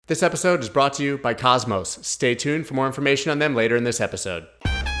This episode is brought to you by Cosmos. Stay tuned for more information on them later in this episode.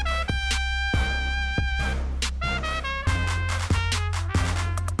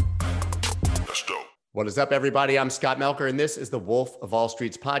 What is up, everybody? I'm Scott Melker, and this is the Wolf of All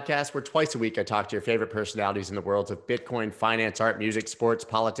Streets podcast, where twice a week I talk to your favorite personalities in the worlds of Bitcoin, finance, art, music, sports,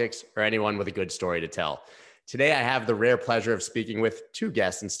 politics, or anyone with a good story to tell. Today, I have the rare pleasure of speaking with two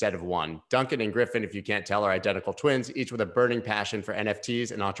guests instead of one. Duncan and Griffin, if you can't tell, are identical twins, each with a burning passion for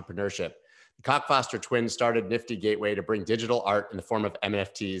NFTs and entrepreneurship. The Cockfoster twins started Nifty Gateway to bring digital art in the form of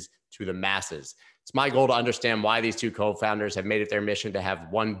NFTs to the masses. It's my goal to understand why these two co-founders have made it their mission to have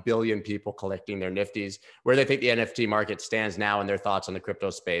 1 billion people collecting their Nifties, where they think the NFT market stands now, and their thoughts on the crypto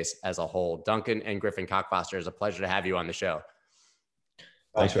space as a whole. Duncan and Griffin Cockfoster, it's a pleasure to have you on the show.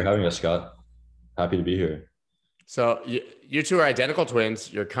 Thanks for having us, Scott. Happy to be here. So you two are identical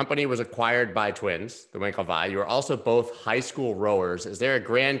twins. Your company was acquired by twins, the Winklevi. You are also both high school rowers. Is there a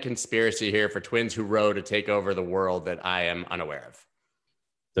grand conspiracy here for twins who row to take over the world that I am unaware of?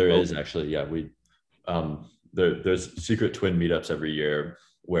 There is actually, yeah. There's secret twin meetups every year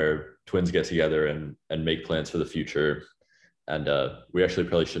where twins get together and make plans for the future. And we actually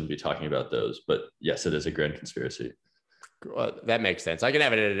probably shouldn't be talking about those, but yes, it is a grand conspiracy. Well, that makes sense. I can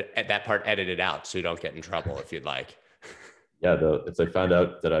have that part edited out so you don't get in trouble if you'd like. Yeah, though, if they found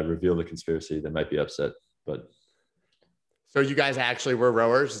out that I reveal the conspiracy, they might be upset. But so you guys actually were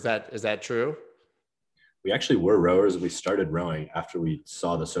rowers? Is that true? We actually were rowers. We started rowing after we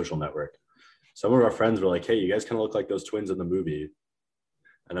saw The Social Network. Some of our friends were like, "Hey, you guys kind of look like those twins in the movie."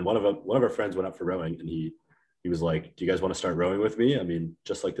 And then one of our friends went up for rowing, and he was like, "Do you guys want to start rowing with me? I mean,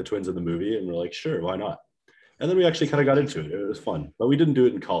 just like the twins in the movie." And we're like, "Sure, why not?" And then we actually kind of got into it. It was fun, but we didn't do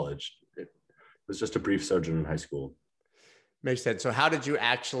it in college. It was just a brief sojourn in high school. Makes sense. So how did you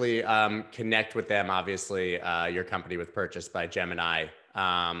actually connect with them? Obviously, your company was purchased by Gemini.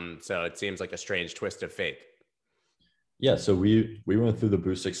 So it seems like a strange twist of fate. Yeah, so we went through the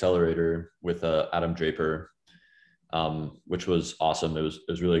Boost Accelerator with Adam Draper, which was awesome. It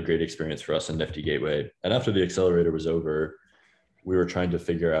was really a great experience for us in Nifty Gateway. And after the accelerator was over, we were trying to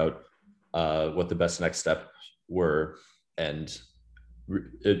figure out what the best next step were. And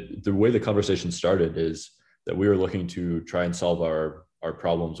the way the conversation started is that we were looking to try and solve our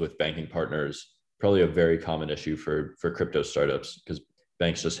problems with banking partners, probably a very common issue for crypto startups, because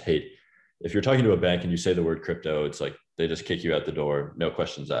banks just hate. If you're talking to a bank and you say the word crypto, it's like they just kick you out the door, no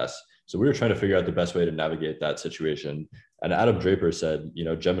questions asked. So we were trying to figure out the best way to navigate that situation. And Adam Draper said,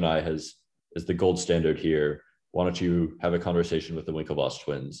 Gemini is the gold standard here. Why don't you have a conversation with the Winklevoss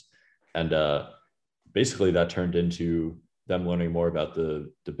twins? And basically that turned into them learning more about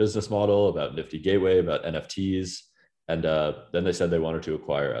the business model, about Nifty Gateway, about NFTs. And then they said they wanted to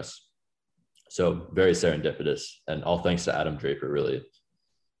acquire us. So very serendipitous, and all thanks to Adam Draper, really.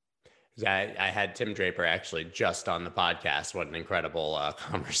 I had Tim Draper actually just on the podcast. What an incredible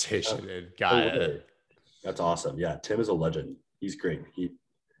conversation. That's awesome. Yeah, Tim is a legend. He's great.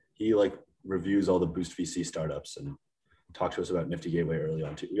 He like reviews all the Boost VC startups and talked to us about Nifty Gateway early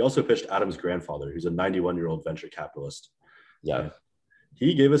on too. We also pitched Adam's grandfather, who's a 91-year-old venture capitalist. Yeah.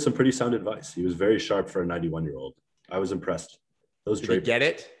 He gave us some pretty sound advice. He was very sharp for a 91-year-old. I was impressed. Did he get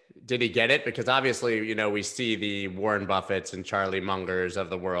it? Did he get it? Because obviously, we see the Warren Buffetts and Charlie Mungers of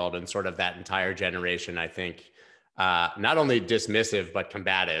the world and sort of that entire generation, I think, not only dismissive, but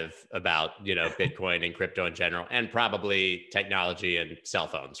combative about, Bitcoin and crypto in general, and probably technology and cell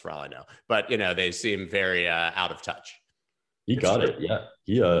phones for all I know. But, they seem very out of touch. He got it.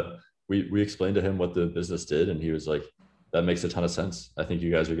 Yeah. We explained to him what the business did, and he was like, that makes a ton of sense. I think you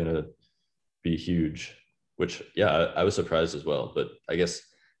guys are going to be huge, which, yeah, I was surprised as well. But I guess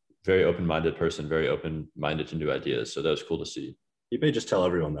very open-minded person, very open-minded to new ideas. So that was cool to see. He may just tell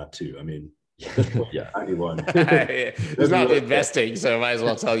everyone that too. I mean, yeah. 91. He's not investing, so I might as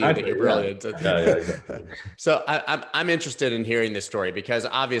well tell you that you're brilliant. Yeah, exactly. So I'm interested in hearing this story because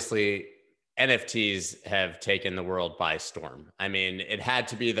obviously NFTs have taken the world by storm. I mean, it had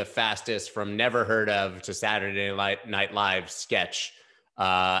to be the fastest from never heard of to Saturday Night Live sketch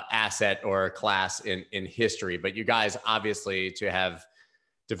asset or class in history. But you guys obviously, to have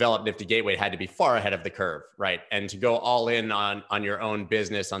developed Nifty Gateway, had to be far ahead of the curve, right? And to go all in on your own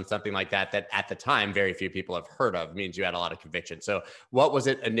business on something like that at the time very few people have heard of, means you had a lot of conviction. So what was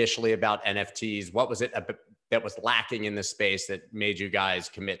it initially about NFTs? What was it that was lacking in the space that made you guys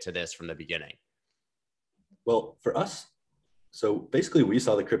commit to this from the beginning? Well, for us, so basically we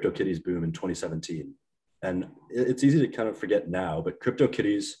saw the CryptoKitties boom in 2017. And it's easy to kind of forget now, but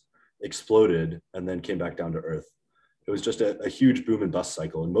CryptoKitties exploded and then came back down to earth. It was just a huge boom and bust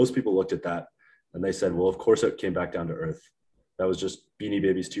cycle. And most people looked at that and they said, well, of course it came back down to earth. That was just Beanie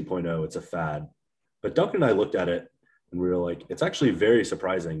Babies 2.0. It's a fad. But Duncan and I looked at it and we were like, it's actually very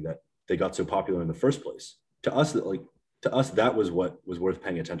surprising that they got so popular in the first place. To us, that was what was worth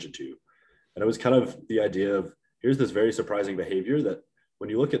paying attention to. And it was kind of the idea of, here's this very surprising behavior that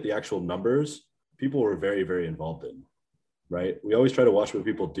when you look at the actual numbers, people were very, very involved in, right? We always try to watch what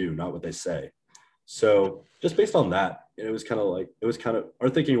people do, not what they say. So just based on that, it was kind of our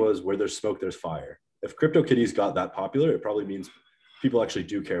thinking was, where there's smoke, there's fire. If CryptoKitties got that popular, it probably means people actually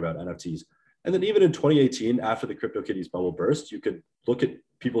do care about NFTs. And then even in 2018, after the CryptoKitties bubble burst, you could look at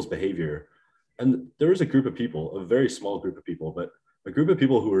people's behavior. And there was a group of people, a very small group of people, but a group of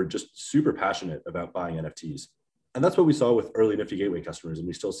people who were just super passionate about buying NFTs. And that's what we saw with early Nifty Gateway customers. And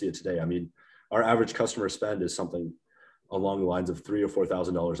we still see it today. I mean, our average customer spend is something along the lines of $3,000 or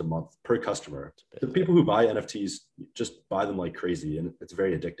 $4,000 a month per customer. The people who buy NFTs just buy them like crazy, and it's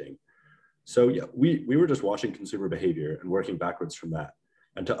very addicting. So yeah, we were just watching consumer behavior and working backwards from that.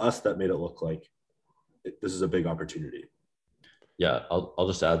 And to us, that made it look like this is a big opportunity. Yeah, I'll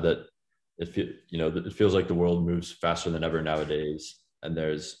just add that it feels like the world moves faster than ever nowadays, and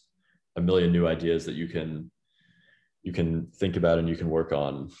there's a million new ideas that you can think about and you can work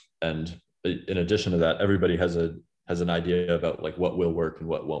on. And in addition to that, everybody has an idea about like what will work and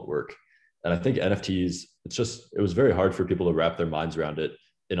what won't work. And I think NFTs, it was very hard for people to wrap their minds around it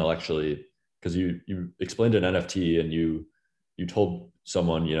intellectually, because you explained an NFT and you told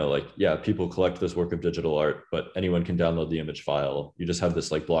someone, yeah, people collect this work of digital art, but anyone can download the image file. You just have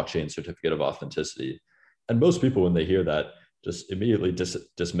this like blockchain certificate of authenticity. And most people, when they hear that, just immediately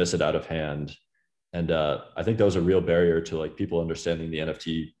dismiss it out of hand. And I think that was a real barrier to like people understanding the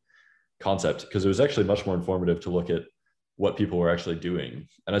NFT concept, because it was actually much more informative to look at what people were actually doing.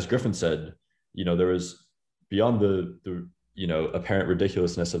 And as Griffin said, there was, beyond the apparent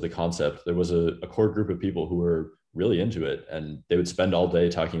ridiculousness of the concept, there was a core group of people who were really into it, and they would spend all day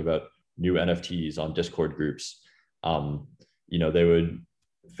talking about new NFTs on Discord groups. They would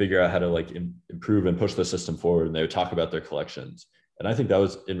figure out how to like improve and push the system forward, and they would talk about their collections. And I think that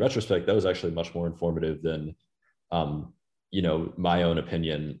was, in retrospect, that was actually much more informative than my own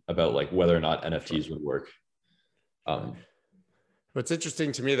opinion about like whether or not NFTs would work. What's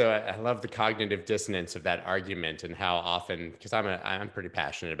interesting to me, though, I love the cognitive dissonance of that argument, and how often, because I'm pretty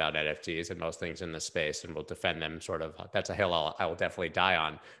passionate about NFTs and most things in the space, and will defend them. Sort of, that's a hill I will definitely die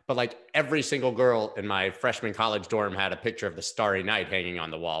on. But like every single girl in my freshman college dorm had a picture of the Starry Night hanging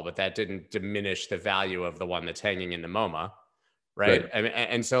on the wall, but that didn't diminish the value of the one that's hanging in the MoMA, right?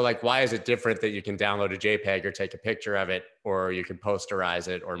 And so like, why is it different that you can download a JPEG or take a picture of it, or you can posterize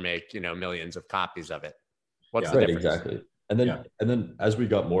it or make millions of copies of it? What's the difference? Exactly. And then as we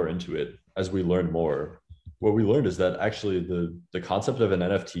got more into it, as we learned more, what we learned is that actually the concept of an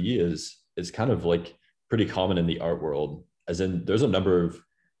NFT is kind of like pretty common in the art world. As in, there's a number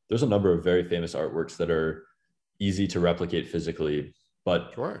of very famous artworks that are easy to replicate physically,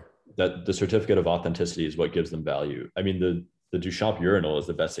 but that the certificate of authenticity is what gives them value. I mean, the Duchamp urinal is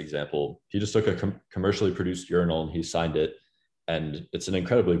the best example. He just took a commercially produced urinal and he signed it, and it's an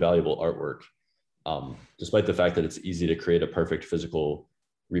incredibly valuable artwork. Despite the fact that it's easy to create a perfect physical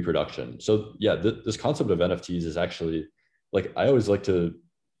reproduction. So yeah, this concept of NFTs is actually, like, I always like to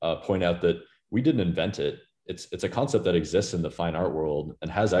point out that we didn't invent it. It's a concept that exists in the fine art world and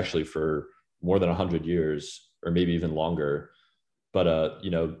has actually for more than 100 years, or maybe even longer. But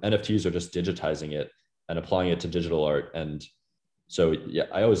NFTs are just digitizing it and applying it to digital art. And so yeah,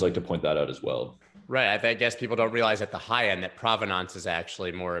 I always like to point that out as well. Right. I guess people don't realize at the high end that provenance is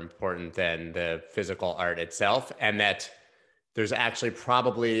actually more important than the physical art itself, and that there's actually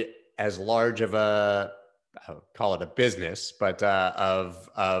probably as large of I'll call it a business, but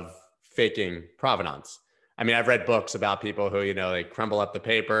of faking provenance. I mean, I've read books about people who, they crumble up the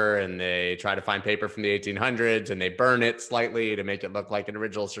paper and they try to find paper from the 1800s and they burn it slightly to make it look like an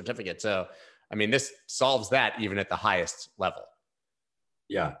original certificate. So, I mean, this solves that even at the highest level.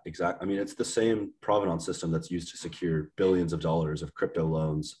 Yeah, exactly. I mean, it's the same provenance system that's used to secure billions of dollars of crypto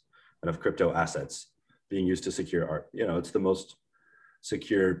loans and of crypto assets being used to secure art. It's the most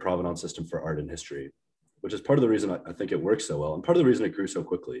secured provenance system for art in history, which is part of the reason I think it works so well, and part of the reason it grew so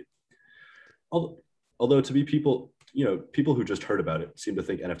quickly. Although to be people who just heard about it seem to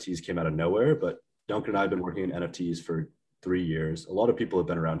think NFTs came out of nowhere, but Duncan and I have been working in NFTs for 3 years. A lot of people have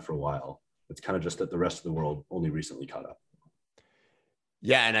been around for a while. It's kind of just that the rest of the world only recently caught up.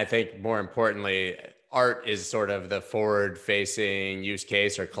 Yeah. And I think more importantly, art is sort of the forward facing use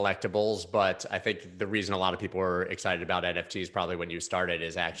case, or collectibles. But I think the reason a lot of people were excited about NFTs probably when you started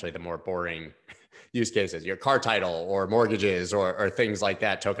is actually the more boring use cases, your car title or mortgages or things like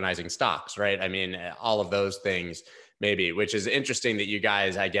that, tokenizing stocks, right? I mean, all of those things maybe, which is interesting that you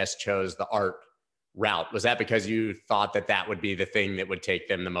guys, I guess, chose the art route. Was that because you thought that that would be the thing that would take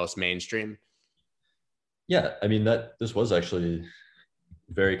them the most mainstream? Yeah, I mean, that this was actually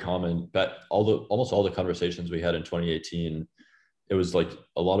very common, but almost all the conversations we had in 2018, it was like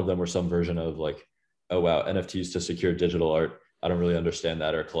a lot of them were some version of like, oh wow, NFTs to secure digital art. I don't really understand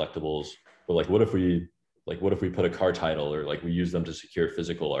that, or collectibles. But like, what if we put a car title, or like we use them to secure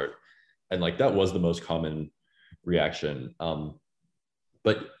physical art? And like that was the most common reaction.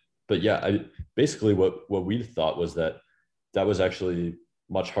 But yeah, basically what we thought was that was actually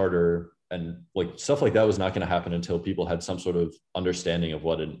much harder, and like stuff like that was not going to happen until people had some sort of understanding of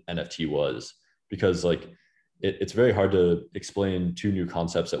what an NFT was, because like it's very hard to explain two new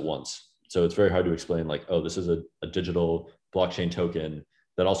concepts at once. So it's very hard to explain like, oh, this is a digital blockchain token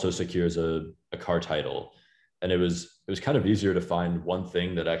that also secures a car title. And it was kind of easier to find one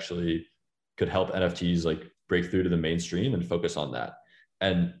thing that actually could help NFTs like break through to the mainstream and focus on that.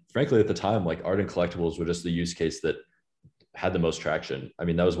 And frankly, at the time, like art and collectibles were just the use case that had the most traction. I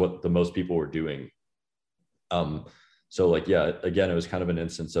mean, that was what the most people were doing. So like, yeah, again, it was kind of an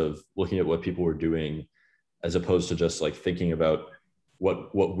instance of looking at what people were doing as opposed to just like thinking about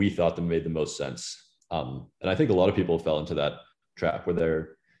what we thought that made the most sense. And I think a lot of people fell into that trap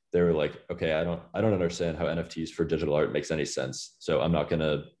where they were like, okay, I don't understand how NFTs for digital art makes any sense, so I'm not going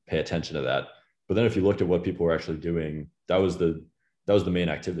to pay attention to that. But then if you looked at what people were actually doing, that was the main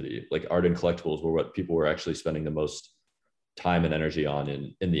activity. Like art and collectibles were what people were actually spending the most time and energy on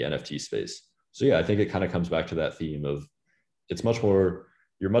in the NFT space. So yeah, I think it kind of comes back to that theme of it's much more,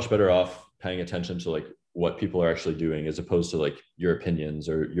 you're much better off paying attention to like what people are actually doing as opposed to like your opinions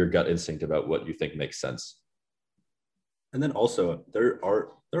or your gut instinct about what you think makes sense. And then also there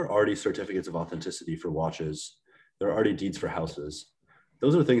are already certificates of authenticity for watches. There are already deeds for houses.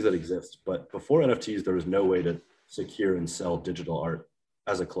 Those are things that exist. But before NFTs, there was no way to secure and sell digital art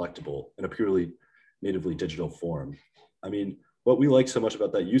as a collectible in a purely natively digital form. I mean, what we liked so much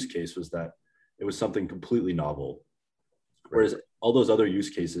about that use case was that it was something completely novel. Whereas all those other use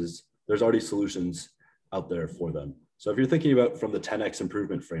cases, there's already solutions out there for them. So if you're thinking about from the 10x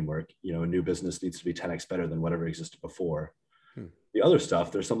improvement framework, you know, a new business needs to be 10x better than whatever existed before. The other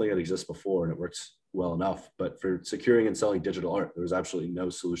stuff, there's something that exists before and it works well enough. But for securing and selling digital art, there was absolutely no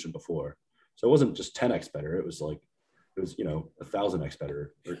solution before. So it wasn't just 10x better. It was, you know, 1,000x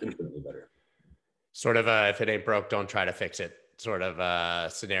better or infinitely better. Sort of a, if it ain't broke, don't try to fix it sort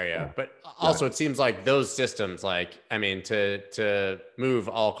of scenario. Yeah. But also it seems like those systems, like, I mean, to move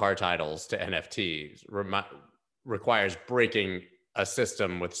all car titles to NFTs requires breaking a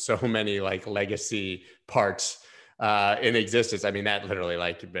system with so many like legacy parts in existence. I mean, that literally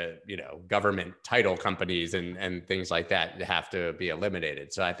like, you know, government title companies and things like that have to be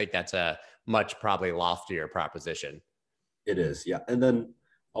eliminated. So I think that's a much probably loftier proposition. It is. Yeah. And then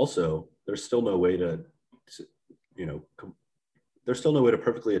also there's still no way to, you know, there's still no way to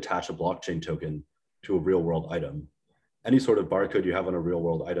perfectly attach a blockchain token to a real world item. Any sort of barcode you have on a real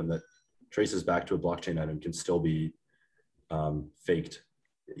world item that traces back to a blockchain item can still be faked.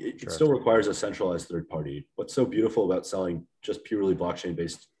 It still requires a centralized third party. What's so beautiful about selling just purely blockchain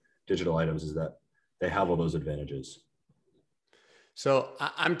based digital items is that they have all those advantages. So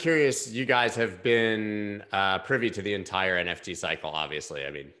I'm curious, you guys have been privy to the entire NFT cycle, obviously.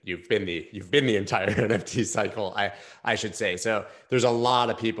 I mean, you've been the entire NFT cycle, I should say. So there's a lot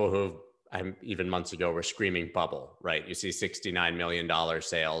of people who even months ago were screaming bubble, right? You see $69 million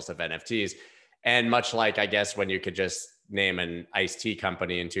sales of NFTs. And much like, I guess, when you could just name an iced tea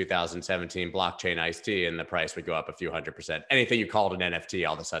company in 2017, blockchain iced tea, and the price would go up a few 100%. Anything you called an NFT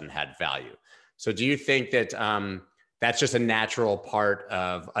all of a sudden had value. So do you think that that's just a natural part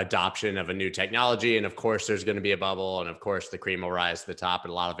of adoption of a new technology? And of course, there's going to be a bubble. And of course, the cream will rise to the top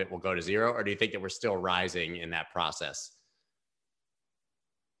and a lot of it will go to zero. Or do you think that we're still rising in that process?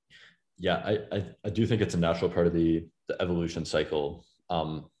 Yeah, I do think it's a natural part of the evolution cycle.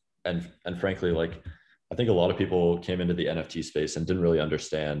 And frankly, like, I think a lot of people came into the NFT space and didn't really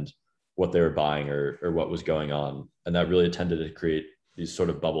understand what they were buying or what was going on. And that really tended to create these sort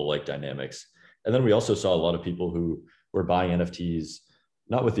of bubble-like dynamics. And then we also saw a lot of people who were buying NFTs,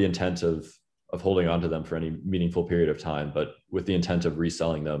 not with the intent of holding on to them for any meaningful period of time, but with the intent of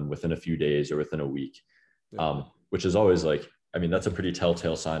reselling them within a few days or within a week, which is always like, I mean, that's a pretty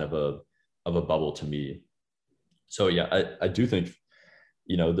telltale sign of a bubble to me. So yeah, I do think,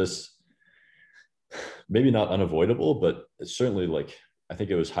 you know, this maybe not unavoidable, but it's certainly like, I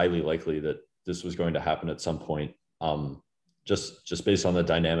think it was highly likely that this was going to happen at some point, just based on the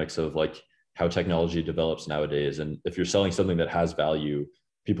dynamics of like how technology develops nowadays. And if you're selling something that has value,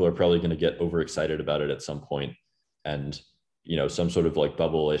 people are probably going to get overexcited about it at some point. and, some sort of like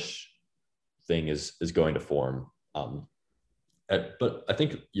bubble-ish thing is going to form. But I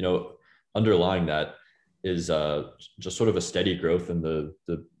think, underlying that is just sort of a steady growth in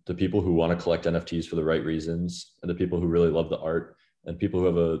the people who want to collect NFTs for the right reasons, and the people who really love the art, and people who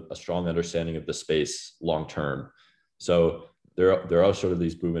have a strong understanding of the space long term. So there are sort of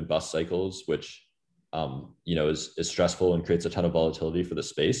these boom and bust cycles, which is stressful and creates a ton of volatility for the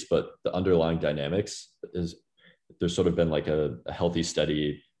space. But the underlying dynamics is there's sort of been like a healthy,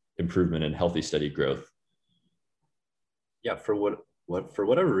 steady improvement and healthy, steady growth. Yeah, for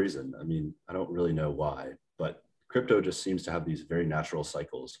whatever reason, I mean, I don't really know why, but crypto just seems to have these very natural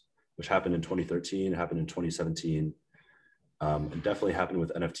cycles, which happened in 2013, happened in 2017, and definitely happened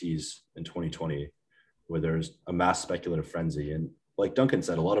with NFTs in 2020, where there's a mass speculative frenzy. And like Duncan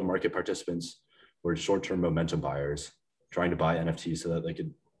said, a lot of market participants were short-term momentum buyers trying to buy NFTs so that they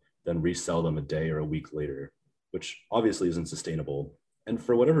could then resell them a day or a week later, which obviously isn't sustainable. And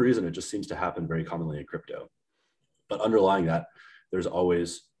for whatever reason, it just seems to happen very commonly in crypto. But underlying that, there's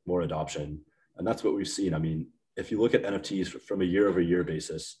always more adoption. And that's what we've seen. I mean, if you look at NFTs from a year over year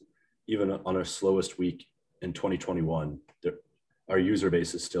basis, even on our slowest week in 2021, our user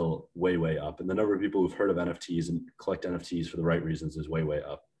base is still way, way up. And the number of people who've heard of NFTs and collect NFTs for the right reasons is way, way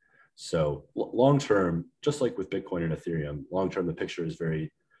up. So long term, just like with Bitcoin and Ethereum, long term, the picture is very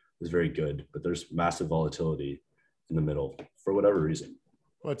good, but there's massive volatility in the middle for whatever reason.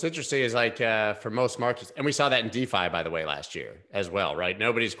 What's interesting is like for most markets, and we saw that in DeFi, by the way, last year as well, right?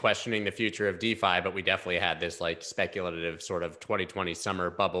 Nobody's questioning the future of DeFi, but we definitely had this like speculative sort of 2020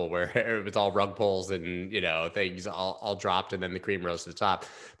 summer bubble where it was all rug pulls and, things all dropped and then the cream rose to the top.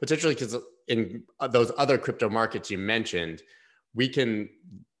 But it's interesting because in those other crypto markets you mentioned, we can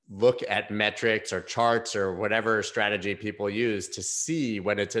look at metrics or charts or whatever strategy people use to see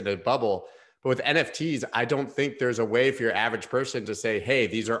when it's in a bubble. But with NFTs, I don't think there's a way for your average person to say, hey,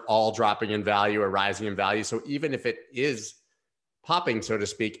 these are all dropping in value or rising in value. So even if it is popping, so to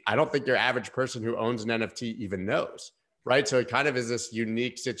speak, I don't think your average person who owns an NFT even knows, right? So it kind of is this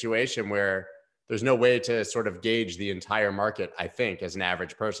unique situation where there's no way to sort of gauge the entire market, I think, as an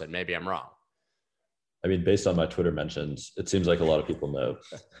average person. Maybe I'm wrong. I mean, based on my Twitter mentions, it seems like a lot of people know.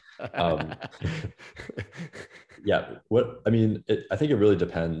 Yeah, I think it really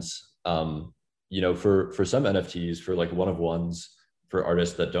depends. For some NFTs, for like one-of-ones, for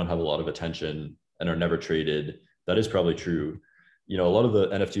artists that don't have a lot of attention and are never traded, that is probably true. A lot of the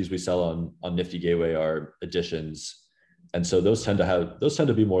NFTs we sell on Nifty Gateway are editions. And so those tend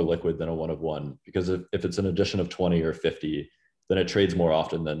to be more liquid than a one-of-one, because if it's an edition of 20 or 50, then it trades more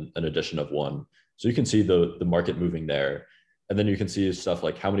often than an edition of one. So you can see the market moving there. And then you can see stuff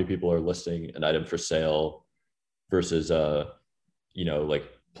like how many people are listing an item for sale versus, like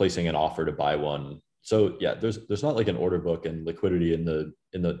placing an offer to buy one. So yeah, there's not like an order book and liquidity in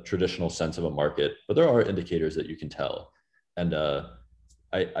the traditional sense of a market, but there are indicators that you can tell. And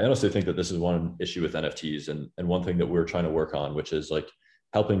I honestly think that this is one issue with NFTs and one thing that we're trying to work on, which is like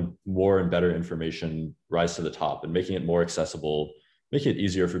helping more and better information rise to the top and making it more accessible, making it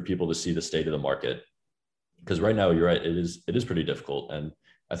easier for people to see the state of the market. Because right now, you're right, it is pretty difficult. And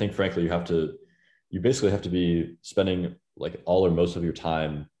I think frankly, you basically have to be spending like all or most of your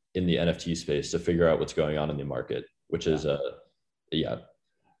time in the NFT space to figure out what's going on in the market, which is yeah.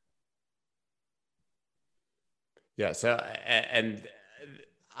 Yeah. So, and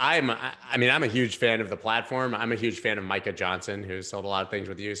I'm a huge fan of the platform. I'm a huge fan of Micah Johnson, who's sold a lot of things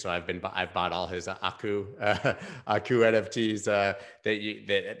with you. So I've bought all his Aku NFTs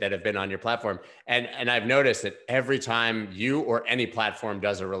that have been on your platform. And I've noticed that every time you or any platform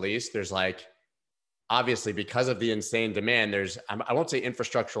does a release, there's like, obviously, because of the insane demand, I won't say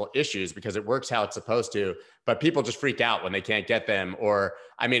infrastructural issues because it works how it's supposed to, but people just freak out when they can't get them. Or,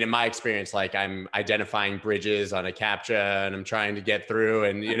 in my experience, like I'm identifying bridges on a CAPTCHA and I'm trying to get through,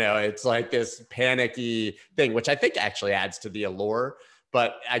 and it's like this panicky thing, which I think actually adds to the allure.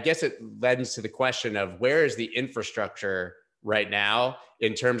 But I guess it lends to the question of where is the infrastructure right now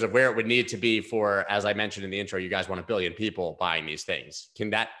in terms of where it would need to be for, as I mentioned in the intro, you guys want 1 billion people buying these things.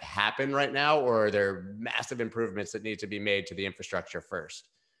 Can that happen right now, or are there massive improvements that need to be made to the infrastructure first?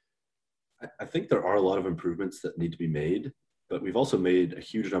 I think there are a lot of improvements that need to be made, but we've also made a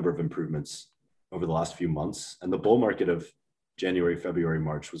huge number of improvements over the last few months. And the bull market of January, February,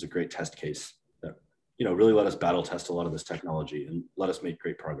 March was a great test case that, really let us battle test a lot of this technology and let us make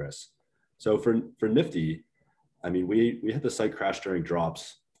great progress. So for Nifty, we had the site crash during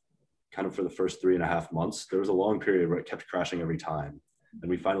drops kind of for the first 3.5 months. There was a long period where it kept crashing every time. And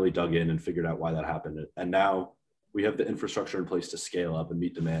we finally dug in and figured out why that happened. And now we have the infrastructure in place to scale up and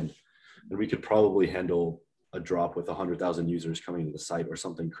meet demand. And we could probably handle a drop with 100,000 users coming to the site or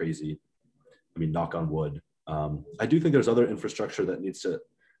something crazy. I mean, knock on wood. I do think there's other infrastructure that needs to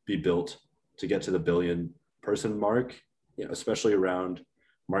be built to get to the billion person mark, especially around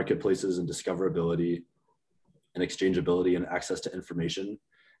marketplaces and discoverability and exchangeability and access to information.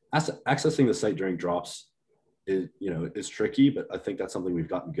 Accessing the site during drops is tricky, but I think that's something we've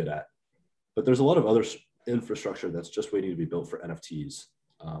gotten good at. But there's a lot of other infrastructure that's just waiting to be built for NFTs.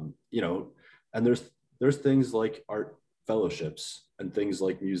 And there's things like art fellowships and things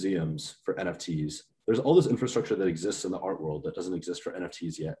like museums for NFTs. There's all this infrastructure that exists in the art world that doesn't exist for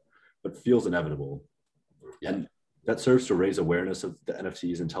NFTs yet, but feels inevitable. And that serves to raise awareness of the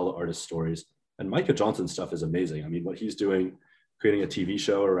NFTs and tell the artist stories. And Micah Johnson's stuff is amazing. I mean, what he's doing, creating a TV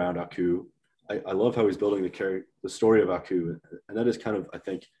show around Aku. I love how he's building the story of Aku. And that is kind of, I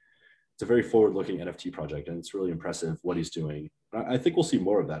think, it's a very forward-looking NFT project, and it's really impressive what he's doing. I think we'll see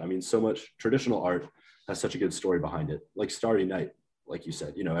more of that. I mean, so much traditional art has such a good story behind it, like Starry Night, like you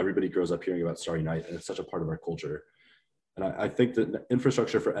said. Everybody grows up hearing about Starry Night, and it's such a part of our culture. And I think that the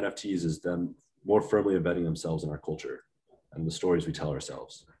infrastructure for NFTs is them more firmly embedding themselves in our culture and the stories we tell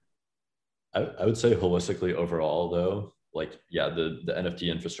ourselves. I would say holistically overall, though, the NFT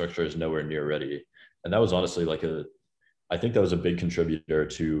infrastructure is nowhere near ready. And that was honestly I think that was a big contributor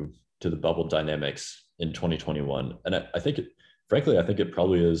to the bubble dynamics in 2021. And I think it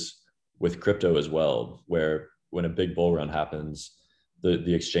probably is with crypto as well, where when a big bull run happens,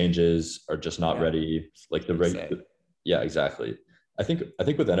 the exchanges are just not ready. Like yeah, exactly. I think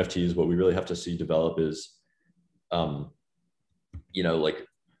with NFTs, what we really have to see develop is,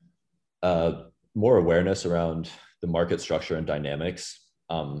 more awareness around the market structure and dynamics,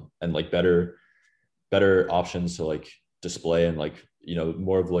 and better options to display and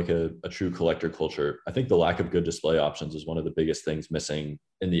more of a true collector culture. I think the lack of good display options is one of the biggest things missing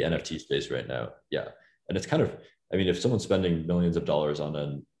in the NFT space right now. Yeah. And it's kind of, I mean, if someone's spending millions of dollars on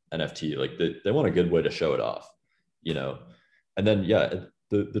an NFT, they want a good way to show it off, And then,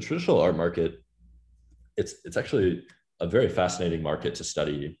 the traditional art market, it's actually a very fascinating market to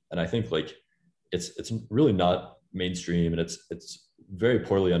study. And I think it's really not mainstream, and it's very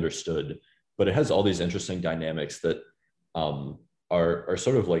poorly understood, but it has all these interesting dynamics that are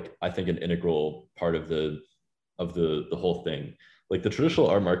sort of I think an integral part of the whole thing. Like the traditional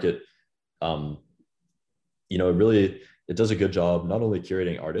art market, it does a good job not only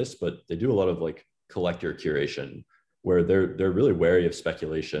curating artists, but they do a lot of collector curation, where they're really wary of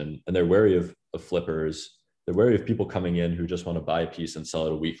speculation, and they're wary of flippers. They're wary of people coming in who just want to buy a piece and sell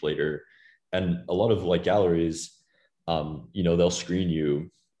it a week later. And a lot of galleries, they'll screen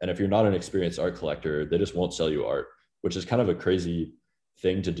you. And if you're not an experienced art collector, they just won't sell you art, which is kind of a crazy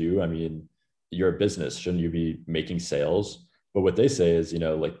thing to do. I mean, you're a business, shouldn't you be making sales? But what they say is,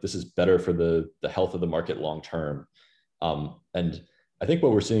 this is better for the health of the market long term. And I think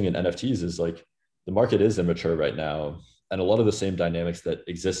what we're seeing in NFTs is the market is immature right now. And a lot of the same dynamics that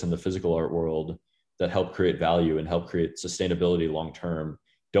exist in the physical art world that help create value and help create sustainability long term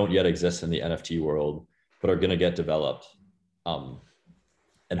don't yet exist in the NFT world, but are going to get developed.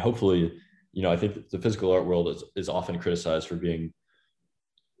 And hopefully, I think the physical art world is often criticized for being,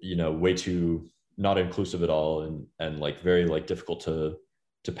 way too not inclusive at all, and very difficult to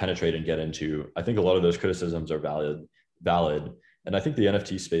penetrate and get into. I think a lot of those criticisms are valid. And I think the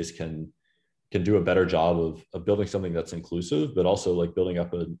NFT space can do a better job of building something that's inclusive, but also building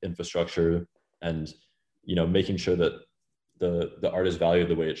up an infrastructure and, making sure that the art is valued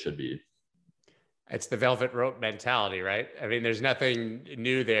the way it should be. It's the velvet rope mentality, right? I mean, there's nothing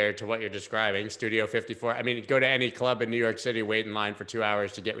new there to what you're describing. Studio 54. I mean, go to any club in New York City, wait in line for 2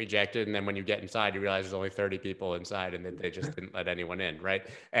 hours to get rejected. And then when you get inside, you realize there's only 30 people inside, and that they just didn't let anyone in, right?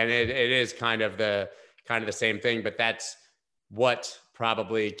 And it is kind of the same thing, but that's what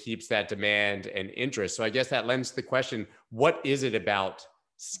probably keeps that demand and interest. So I guess that lends to the question, what is it about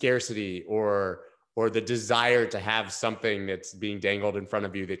scarcity or the desire to have something that's being dangled in front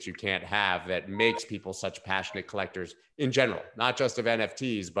of you that you can't have that makes people such passionate collectors in general, not just of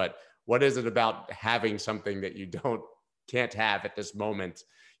NFTs, but what is it about having something that you can't have at this moment,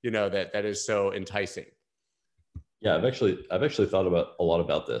 that is so enticing? Yeah, I've actually thought about a lot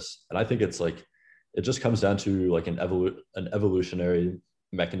about this, and I think it's it just comes down to an evolutionary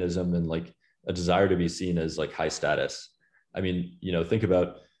mechanism and a desire to be seen as high status. I mean, think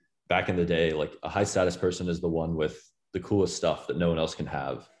about back in the day, a high status person is the one with the coolest stuff that no one else can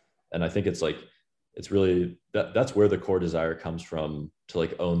have. And I think it's really that's where the core desire comes from,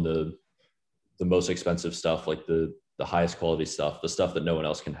 to own the most expensive stuff, the highest quality stuff, the stuff that no one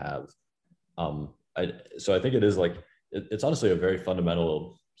else can have. So I think it is it's honestly a very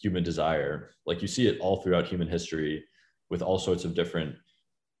fundamental human desire. Like you see it all throughout human history with all sorts of different,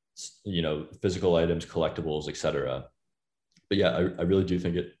 physical items, collectibles, etc. But yeah, I really do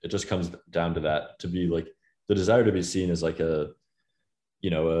think it just comes down to that, to be like the desire to be seen as like a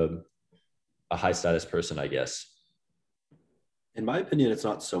high status person, I guess. In my opinion, it's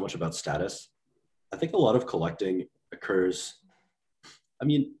not so much about status. I think a lot of collecting occurs. I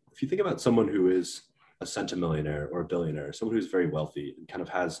mean, if you think about someone who is a centimillionaire or a billionaire, someone who's very wealthy and kind of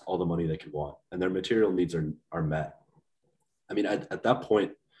has all the money they can want, and their material needs are met. I mean, at that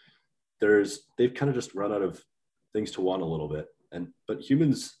point, they've kind of just run out of things to want a little bit. But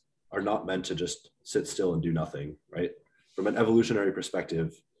humans are not meant to just sit still and do nothing, right? From an evolutionary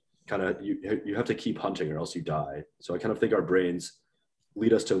perspective, kind of you have to keep hunting or else you die. So I kind of think our brains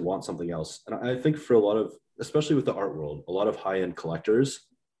lead us to want something else. And I think for a lot of, especially with the art world, a lot of high-end collectors,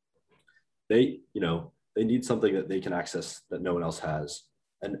 they need something that they can access that no one else has.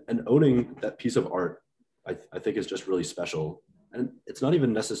 And owning that piece of art, I think is just really special. And it's not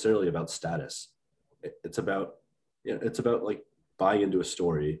even necessarily about status. It's about like buying into a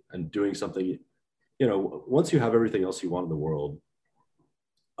story and doing something, once you have everything else you want in the world,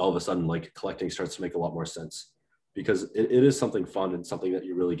 all of a sudden, like, collecting starts to make a lot more sense, because it is something fun and something that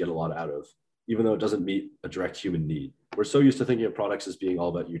you really get a lot out of, even though it doesn't meet a direct human need. We're so used to thinking of products as being all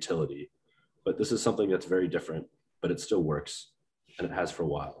about utility, but this is something that's very different, but it still works, and it has for a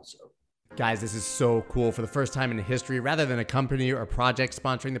while. So, guys, this is so cool. For the first time in history, rather than a company or a project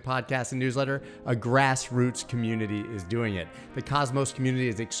sponsoring the podcast and newsletter, a grassroots community is doing it. The Cosmos community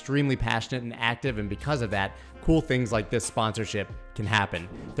is extremely passionate and active, and because of that, cool things like this sponsorship can happen.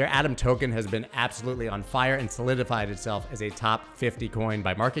 Their Atom token has been absolutely on fire and solidified itself as a top 50 coin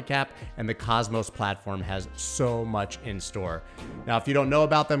by market cap, and the Cosmos platform has so much in store. Now, if you don't know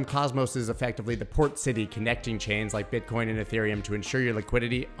about them, Cosmos is effectively the port city connecting chains like Bitcoin and Ethereum to ensure your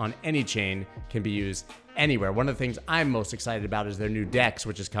liquidity on any chain can be used anywhere. One of the things I'm most excited about is their new DEX,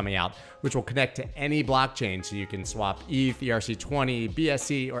 which is coming out, which will connect to any blockchain, so you can swap ETH, ERC20,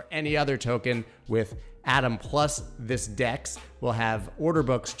 BSC, or any other token with Atom. Plus, this DEX will have order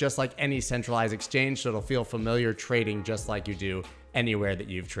books just like any centralized exchange, so it'll feel familiar trading just like you do anywhere that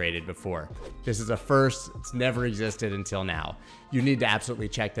you've traded before. This is a first. It's never existed until now. You need to absolutely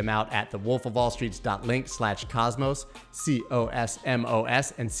check them out at thewolfofallstreets.link/cosmos,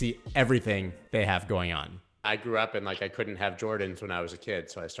 COSMOS, and see everything they have going on. I grew up and I couldn't have Jordans when I was a kid,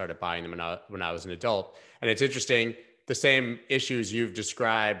 so I started buying them when I was an adult. And it's interesting, the same issues you've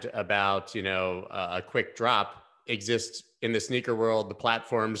described about, a quick drop exist in the sneaker world. The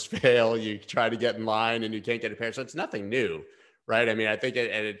platforms fail. You try to get in line and you can't get a pair. So it's nothing new, right? I mean, I think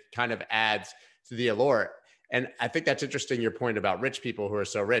it kind of adds to the allure. And I think that's interesting, your point about rich people who are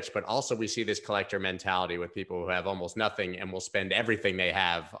so rich, but also we see this collector mentality with people who have almost nothing and will spend everything they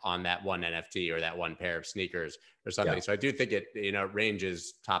have on that one NFT or that one pair of sneakers or something. Yeah. So I do think it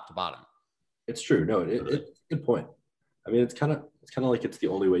ranges top to bottom. It's true. No, it's a good point. I mean, it's kind of like it's the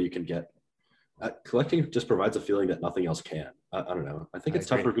only way you can get. Collecting just provides a feeling that nothing else can. I don't know. I think it's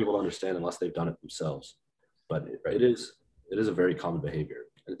tough for people to understand unless they've done it themselves. But it is a very common behavior.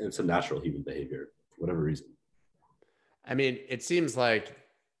 It's a natural human behavior for whatever reason. I mean, it seems like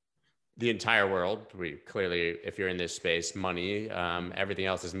the entire world, we clearly, if you're in this space, money, everything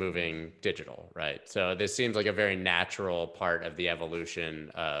else is moving digital, right? So this seems like a very natural part of the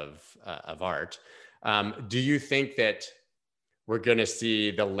evolution of art. Do you think that we're going to see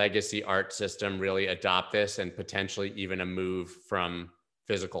the legacy art system really adopt this and potentially even a move from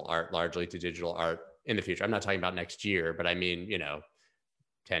physical art largely to digital art in the future? I'm not talking about next year, but I mean,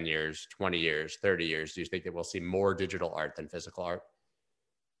 10 years, 20 years, 30 years. Do you think that we'll see more digital art than physical art?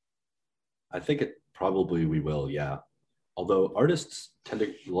 I think we will, yeah. Although artists tend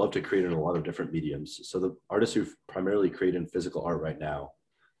to love to create in a lot of different mediums. So the artists who primarily create in physical art right now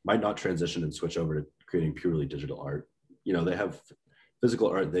might not transition and switch over to creating purely digital art. They have physical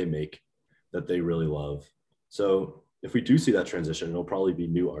art they make that they really love. So if we do see that transition, it'll probably be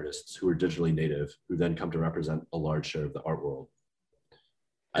new artists who are digitally native who then come to represent a large share of the art world.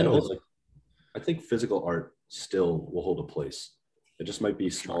 I think physical art still will hold a place. It just might be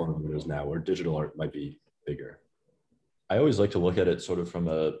smaller than it is now, or digital art might be bigger. I always like to look at it sort of from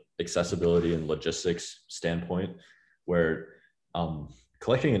a accessibility and logistics standpoint, where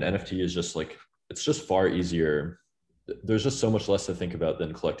collecting an NFT is just it's just far easier. There's just so much less to think about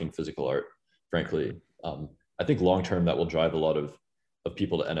than collecting physical art, frankly. I think long-term that will drive a lot of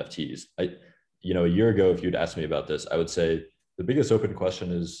people to NFTs. A year ago, if you'd asked me about this, I would say the biggest open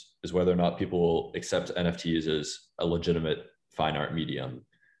question is whether or not people will accept NFTs as a legitimate fine art medium.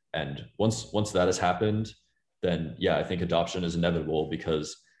 And once that has happened, then yeah, I think adoption is inevitable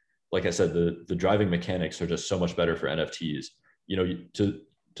because, like I said, the driving mechanics are just so much better for NFTs. You know,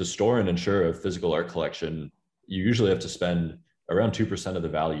 to store and insure a physical art collection, you usually have to spend around 2% of the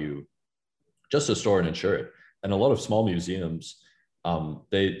value just to store and insure it. And a lot of small museums,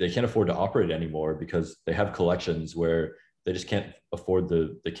 they can't afford to operate anymore because they have collections where they just can't afford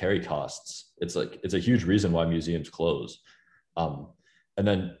the carry costs. It's a huge reason why museums close. And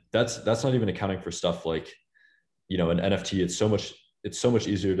then that's not even accounting for stuff like, you know, an NFT. It's so much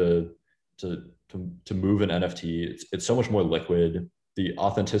easier to move an NFT. It's so much more liquid. The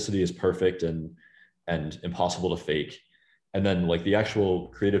authenticity is perfect and impossible to fake. And then like the actual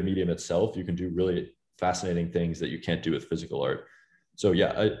creative medium itself, you can do really fascinating things that you can't do with physical art. So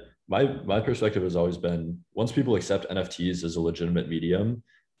yeah, my perspective has always been, once people accept NFTs as a legitimate medium,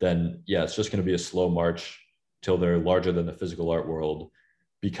 then yeah, it's just going to be a slow march till they're larger than the physical art world,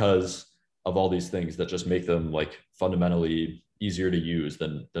 because of all these things that just make them like fundamentally easier to use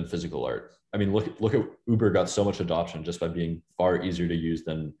than physical art. I mean, look at Uber got so much adoption just by being far easier to use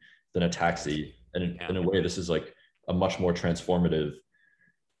than a taxi. And in a way, this is like a much more transformative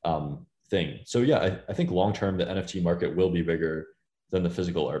thing. So yeah, I think long term the NFT market will be bigger than the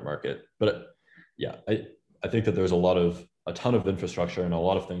physical art market. But yeah, I think that there's a ton of infrastructure and a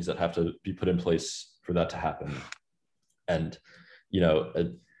lot of things that have to be put in place for that to happen. And you know,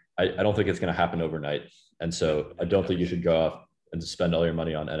 I don't think it's going to happen overnight. And so I don't think you should go off and spend all your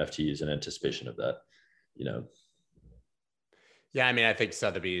money on NFTs in anticipation of that, you know. Yeah, I mean, I think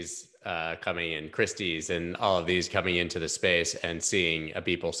Sotheby's coming in, Christie's, and all of these coming into the space and seeing a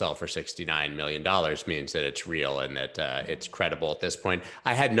Beeple sell for $69 million means that it's real and that it's credible at this point.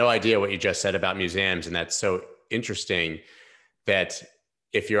 I had no idea what you just said about museums, and that's so interesting that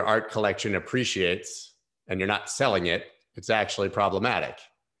if your art collection appreciates and you're not selling it, it's actually problematic,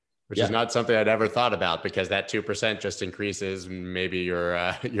 which is not something I'd ever thought about, because that 2% just increases and maybe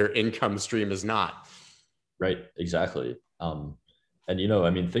your income stream is not. Right, exactly. And, you know, I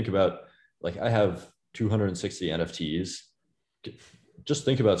mean, think about, like, I have 260 NFTs. Just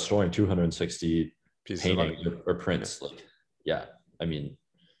think about storing 260 paintings or prints. Like, yeah, I mean,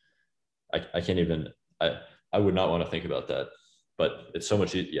 I can't even, I would not want to think about that, but it's so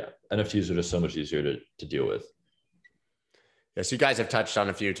much, NFTs are just so much easier to deal with. Yes, you guys have touched on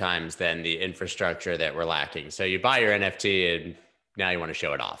a few times then the infrastructure that we're lacking. So you buy your NFT and now you want to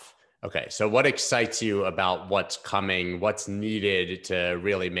show it off. Okay, so what excites you about what's coming? What's needed to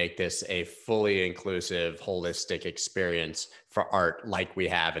really make this a fully inclusive, holistic experience for art like we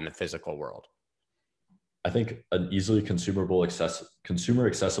have in the physical world? I think an easily consumer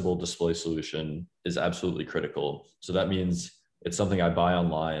accessible display solution is absolutely critical. So that means it's something I buy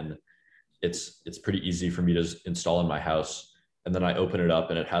online. It's pretty easy for me to install in my house. And then I open it up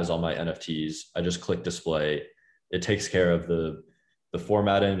and it has all my NFTs. I just click display. It takes care of the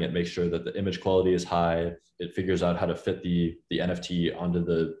formatting. It makes sure that the image quality is high. It figures out how to fit the NFT onto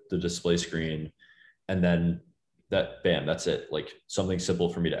the display screen. And then that's it. Like, something simple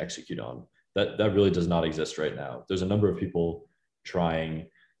for me to execute on. That really does not exist right now. There's a number of people trying,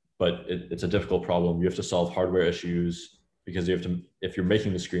 but it's a difficult problem. You have to solve hardware issues because if you're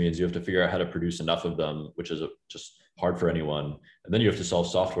making the screens, you have to figure out how to produce enough of them, which is just hard for anyone. And then you have to solve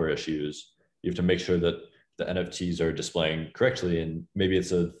software issues. You have to make sure that the NFTs are displaying correctly. And maybe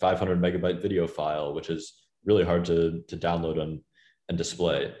it's a 500 megabyte video file, which is really hard to download and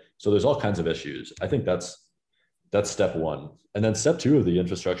display. So there's all kinds of issues. I think that's step one. And then step two of the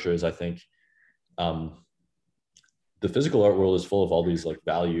infrastructure is, I think, the physical art world is full of all these like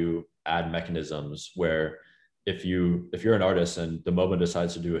value add mechanisms where if you're an artist and the MoMA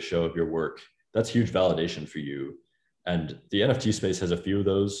decides to do a show of your work, that's huge validation for you. And the NFT space has a few of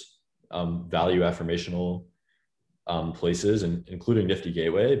those value affirmational places, including Nifty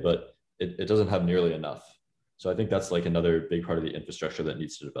Gateway, but it doesn't have nearly enough. So I think that's like another big part of the infrastructure that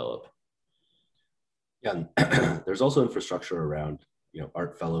needs to develop. Yeah, and there's also infrastructure around,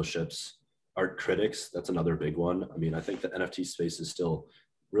 art fellowships, art critics. That's another big one. I mean, I think the NFT space is still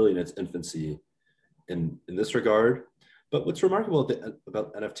really in its infancy in this regard. But what's remarkable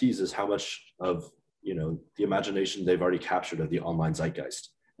about NFTs is how much of the imagination they've already captured of the online zeitgeist,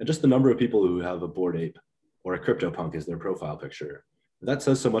 and just the number of people who have a Bored Ape or a CryptoPunk as their profile picture. That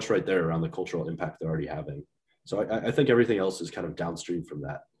says so much right there around the cultural impact they're already having. So I think everything else is kind of downstream from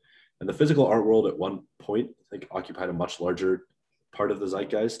that. And the physical art world at one point, I think, occupied a much larger part of the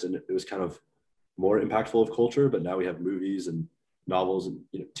zeitgeist, and it was kind of more impactful of culture. But now we have movies and novels and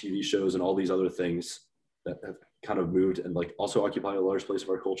TV shows and all these other things that have kind of moved and like also occupy a large place of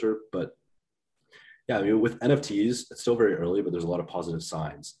our culture. But yeah, I mean, with NFTs, it's still very early, but there's a lot of positive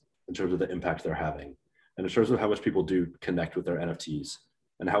signs in terms of the impact they're having. and in terms of how much people do connect with their NFTs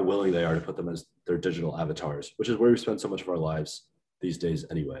and how willing they are to put them as their digital avatars, which is where we spend so much of our lives these days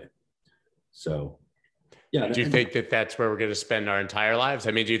anyway. So, yeah. Do you think that that's where we're going to spend our entire lives?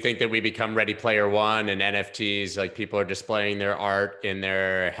 I mean, do you think that we become Ready Player One and NFTs, like people are displaying their art in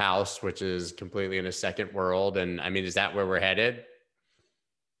their house, which is completely in a second world? And I mean, is that where we're headed?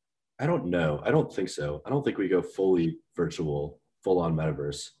 I don't know. I don't think so. I don't think we go fully virtual, full on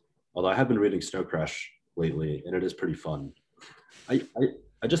metaverse. Although I have been reading Snow Crash lately, and it is pretty fun.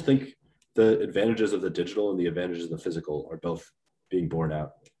 I just think the advantages of the digital and the advantages of the physical are both being borne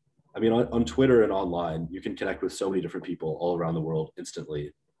out. I mean, on Twitter and online, you can connect with so many different people all around the world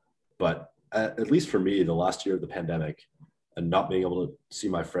instantly. But at least for me, the last year of the pandemic and not being able to see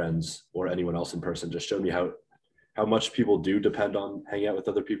my friends or anyone else in person just showed me how much people do depend on hanging out with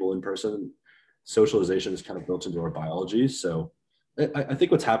other people in person. Socialization is kind of built into our biology. So I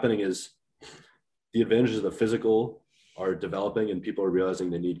think what's happening is the advantages of the physical are developing and people are realizing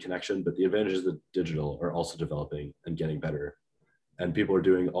they need connection, but the advantages of the digital are also developing and getting better. And people are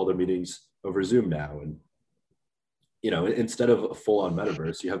doing all their meetings over Zoom now. And, you know, instead of a full on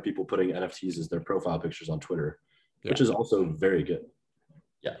metaverse, you have people putting NFTs as their profile pictures on Twitter, which is also very good.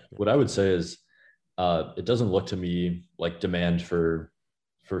 Yeah. What I would say is it doesn't look to me like demand for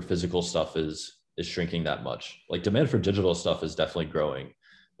physical stuff is shrinking that much. Like demand for digital stuff is definitely growing,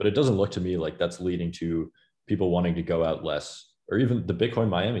 but it doesn't look to me like that's leading to people wanting to go out less, or even the Bitcoin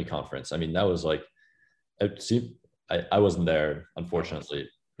Miami conference. I mean, that was like, it seemed, I wasn't there, unfortunately.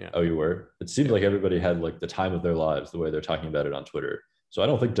 Yeah. Oh, you were? It seemed like everybody had like the time of their lives, the way they're talking about it on Twitter. So I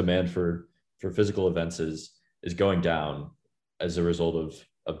don't think demand for physical events is going down as a result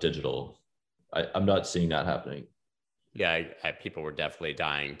of digital. I'm not seeing that happening. Yeah, people were definitely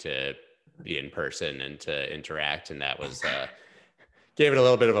dying to be in person and to interact, and that was gave it a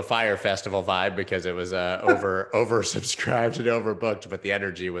little bit of a fire festival vibe because it was oversubscribed and overbooked, but the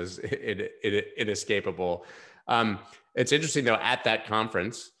energy was inescapable. It's interesting though, at that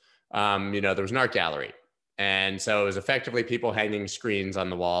conference, there was an art gallery. And so it was effectively people hanging screens on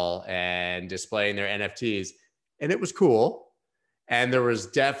the wall and displaying their NFTs. And it was cool. And there was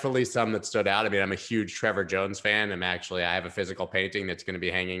definitely some that stood out. I mean, I'm a huge Trevor Jones fan. I have a physical painting that's going to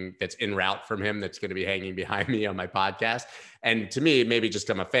be hanging, that's en route from him, that's going to be hanging behind me on my podcast. And to me, maybe just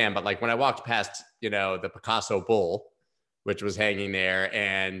I'm a fan, but like when I walked past, the Picasso bull, which was hanging there,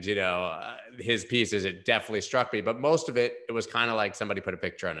 and, his pieces, it definitely struck me. But most of it was kind of like somebody put a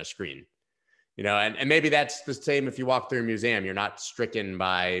picture on a screen, and maybe that's the same if you walk through a museum. You're not stricken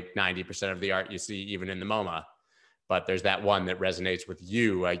by 90% of the art you see, even in the MoMA. But there's that one that resonates with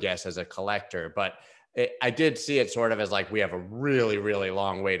you, I guess, as a collector. But I did see it sort of as like, we have a really, really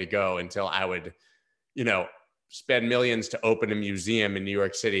long way to go until I would, spend millions to open a museum in New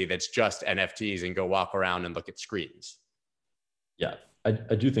York City that's just NFTs and go walk around and look at screens. Yeah, I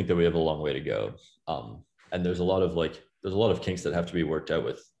do think that we have a long way to go. And there's a lot of kinks that have to be worked out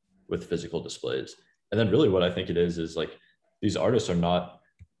with physical displays. And then really what I think it is like these artists they're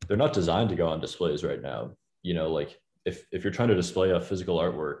not designed to go on displays right now. Like if you're trying to display a physical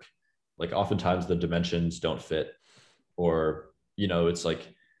artwork, like oftentimes the dimensions don't fit, or, it's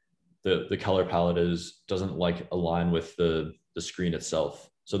like the color palette doesn't like align with the screen itself.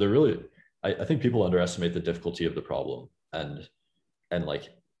 So they're really, I think people underestimate the difficulty of the problem and like,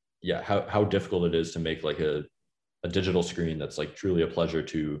 yeah, how difficult it is to make like a digital screen that's like truly a pleasure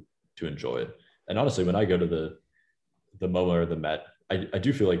to enjoy. And honestly, when I go to the MoMA or the Met, I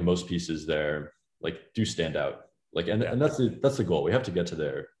do feel like most pieces there like do stand out. Like, and that's the goal. We have to get to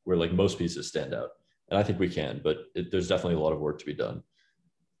there where like most pieces stand out. And I think we can, but there's definitely a lot of work to be done.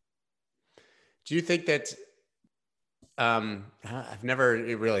 Do you think that, I've never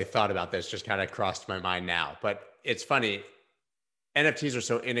really thought about this, just kind of crossed my mind now, but it's funny. NFTs are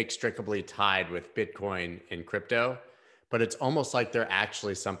so inextricably tied with Bitcoin and crypto, but it's almost like they're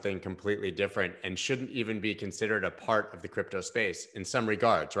actually something completely different and shouldn't even be considered a part of the crypto space in some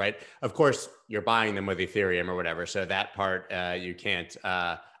regards, right? Of course, you're buying them with Ethereum or whatever, so that part you can't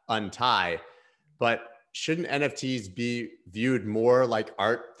untie. But shouldn't NFTs be viewed more like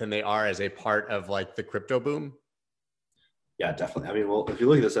art than they are as a part of like the crypto boom? Yeah, definitely. I mean, well, if you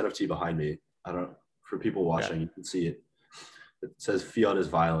look at this NFT behind me, for people watching, you can see it. It says fiat is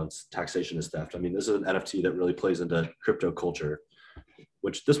violence, taxation is theft. I mean, this is an NFT that really plays into crypto culture,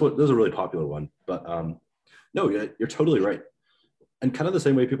 which this is a really popular one. But no, you're totally right. And kind of the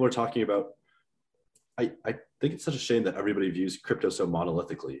same way people are talking about, I think it's such a shame that everybody views crypto so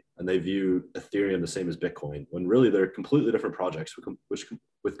monolithically and they view Ethereum the same as Bitcoin, when really they're completely different projects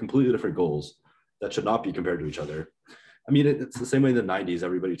with completely different goals that should not be compared to each other. I mean, it's the same way in the 90s,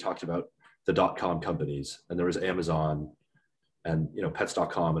 everybody talked about the .com companies, and there was Amazon and, you know,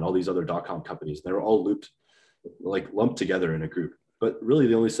 pets.com and all these other .com companies. They were all lumped together in a group. But really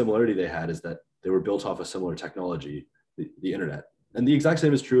the only similarity they had is that they were built off a similar technology, the internet. And the exact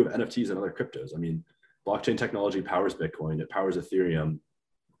same is true of NFTs and other cryptos. I mean, blockchain technology powers Bitcoin, it powers Ethereum,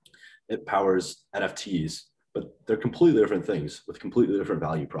 it powers NFTs, but they're completely different things with completely different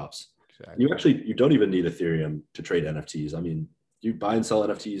value props. Exactly. You don't even need Ethereum to trade NFTs. I mean, you buy and sell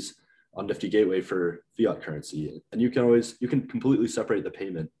NFTs on Nifty Gateway for fiat currency, and you can completely separate the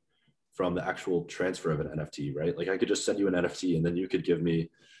payment from the actual transfer of an NFT, right? Like I could just send you an NFT and then you could give me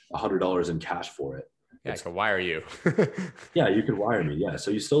 $100 in cash for it. Yeah, I could wire you. Yeah, you could wire me. Yeah.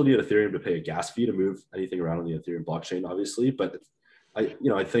 So you still need Ethereum to pay a gas fee to move anything around on the Ethereum blockchain, obviously. But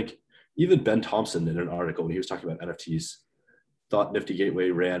I think even Ben Thompson in an article when he was talking about NFTs thought Nifty Gateway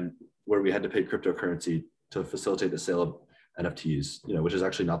ran where we had to pay cryptocurrency to facilitate the sale of NFTs, you know, which is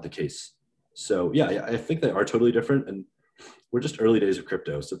actually not the case. So yeah, I think they are totally different, and we're just early days of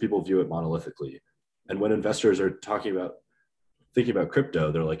crypto, so people view it monolithically. And when investors are thinking about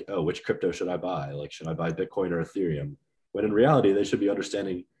crypto, they're like, oh, which crypto should I buy? Like, should I buy Bitcoin or Ethereum? When in reality, they should be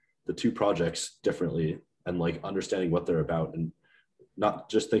understanding the two projects differently and like understanding what they're about, and not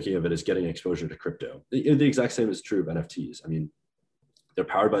just thinking of it as getting exposure to crypto. The exact same is true of NFTs. I mean, they're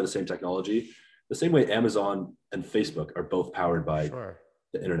powered by the same technology, the same way Amazon and Facebook are both powered by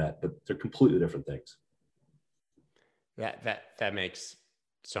the internet, but they're completely different things. That makes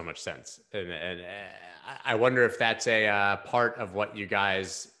so much sense. And I wonder if that's a part of what you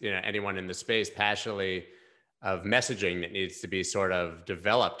guys, you know, anyone in the space passionately of messaging that needs to be sort of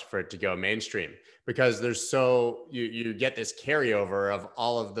developed for it to go mainstream, because there's you get this carryover of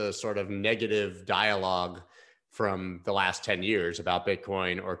all of the sort of negative dialogue from the last 10 years about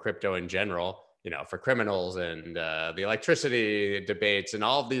Bitcoin or crypto in general, you know, for criminals and the electricity debates and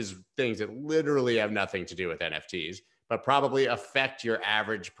all of these things that literally have nothing to do with NFTs, but probably affect your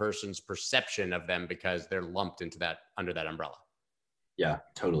average person's perception of them because they're lumped into under that umbrella. Yeah,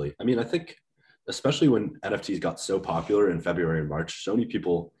 totally. I mean, I think especially when NFTs got so popular in February and March, so many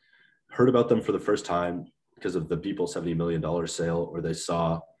people heard about them for the first time because of the Beeple $70 million sale, or they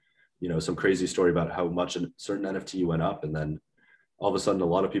saw, you know, some crazy story about how much a certain NFT went up. And then all of a sudden, a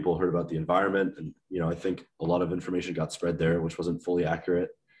lot of people heard about the environment. And, you know, I think a lot of information got spread there, which wasn't fully accurate.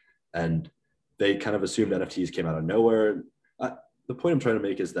 And they kind of assumed NFTs came out of nowhere. The point I'm trying to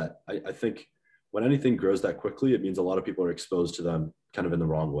make is that I think when anything grows that quickly, it means a lot of people are exposed to them kind of in the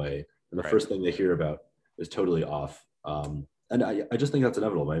wrong way. And the first thing they hear about is totally off. And I just think that's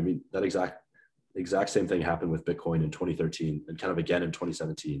inevitable. I mean, that exact same thing happened with Bitcoin in 2013 and kind of again in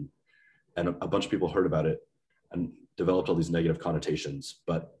 2017. And a bunch of people heard about it and developed all these negative connotations.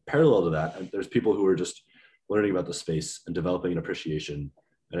 But parallel to that, there's people who are just learning about the space and developing an appreciation,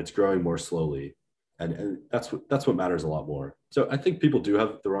 and it's growing more slowly. And that's what matters a lot more. So I think people do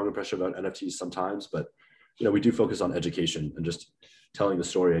have the wrong impression about NFTs sometimes, but you know, we do focus on education and just telling the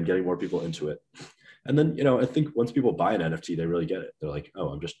story and getting more people into it. And then, you know, I think once people buy an NFT, they really get it. They're like, oh,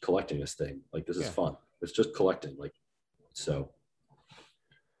 I'm just collecting this thing. Like, this is fun. It's just collecting. Like, so.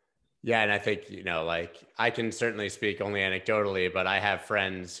 Yeah. And I think, you know, like I can certainly speak only anecdotally, but I have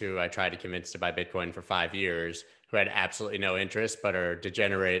friends who I tried to convince to buy Bitcoin for 5 years who had absolutely no interest, but are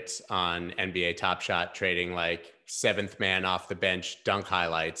degenerates on NBA Top Shot trading like seventh man off the bench dunk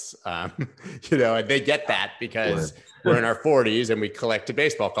highlights. You know, and they get that because we're in our 40s and we collected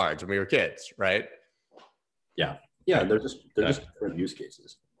baseball cards when we were kids, right? Yeah. Yeah. They're just different use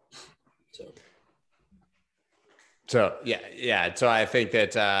cases. So yeah. So I think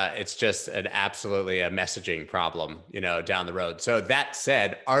that it's just absolutely a messaging problem, you know, down the road. So that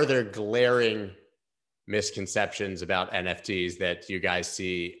said, are there glaring misconceptions about NFTs that you guys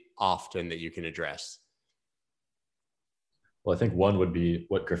see often that you can address? Well, I think one would be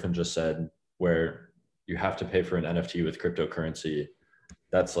what Griffin just said, where you have to pay for an NFT with cryptocurrency.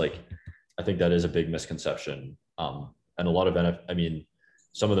 That's like, I think that is a big misconception. And a lot of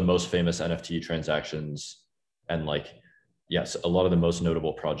some of the most famous NFT transactions and like, yes, a lot of the most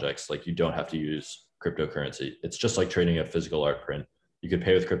notable projects, like you don't have to use cryptocurrency. It's just like trading a physical art print. You could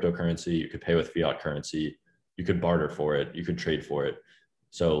pay with cryptocurrency, you could pay with fiat currency, you could barter for it, you could trade for it.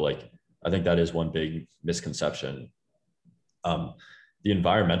 So like, I think that is one big misconception. The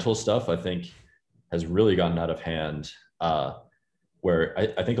environmental stuff, I think, has really gotten out of hand,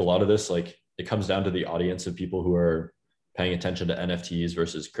 where I think a lot of this, like, it comes down to the audience of people who are paying attention to NFTs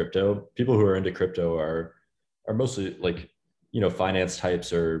versus crypto. People who are into crypto are mostly like, you know, finance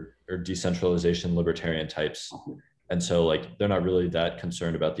types or decentralization libertarian types. And so like, they're not really that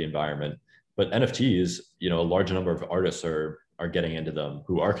concerned about the environment. But NFTs, you know, a large number of artists are are getting into them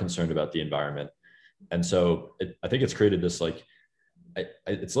who are concerned about the environment. And so I think it's created this like,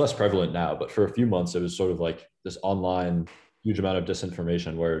 it's less prevalent now, but for a few months, it was sort of like this online huge amount of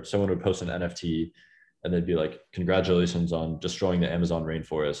disinformation where someone would post an NFT and they'd be like, congratulations on destroying the Amazon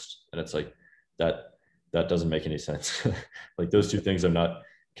rainforest. And it's like, that doesn't make any sense. Like those two things are not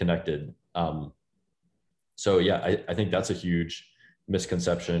connected. So yeah, I think that's a huge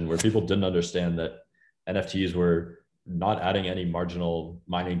misconception where people didn't understand that NFTs were not adding any marginal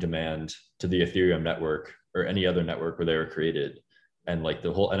mining demand to the Ethereum network or any other network where they were created. And like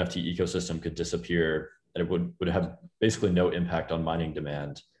the whole NFT ecosystem could disappear and it would have basically no impact on mining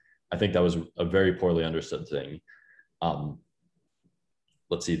demand. I think that was a very poorly understood thing.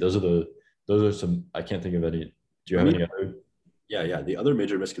 Let's see, those are some, I can't think of any. Do you have any other? Yeah. The other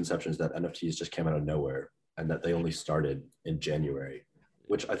major misconception is that NFTs just came out of nowhere and that they only started in January,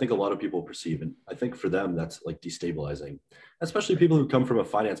 which I think a lot of people perceive. And I think for them, that's like destabilizing, especially people who come from a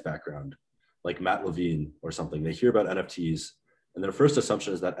finance background, like Matt Levine or something. They hear about NFTs and their first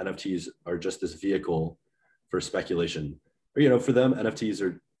assumption is that NFTs are just this vehicle for speculation. Or, for them, NFTs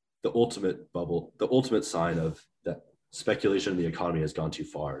are the ultimate bubble, the ultimate sign of that speculation in the economy has gone too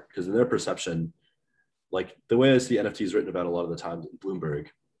far. Because in their perception, like the way I see NFTs written about a lot of the times in Bloomberg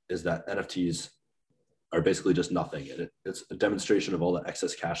is that NFTs are basically just nothing. And it's a demonstration of all the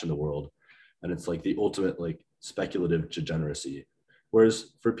excess cash in the world. And it's like the ultimate like speculative degeneracy.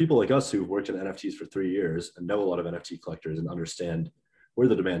 Whereas for people like us who've worked in NFTs for 3 years and know a lot of NFT collectors and understand where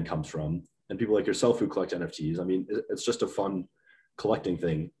the demand comes from, and people like yourself who collect NFTs, I mean, it's just a fun collecting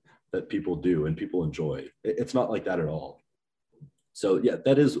thing that people do and people enjoy. It's not like that at all. So yeah,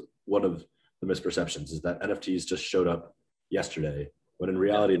 that is one of the misperceptions is that NFTs just showed up yesterday, when in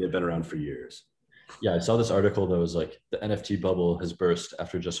reality, they've been around for years. Yeah, I saw this article that was like, the NFT bubble has burst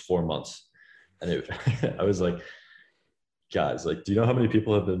after just 4 months. And I was like, guys, like, do you know how many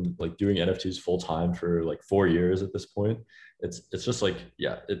people have been like doing NFTs full time for like 4 years at this point? It's just like,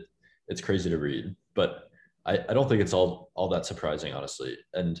 yeah, it's crazy to read, but I don't think it's all that surprising, honestly.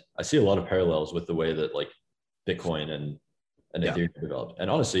 And I see a lot of parallels with the way that like Bitcoin and Ethereum developed. And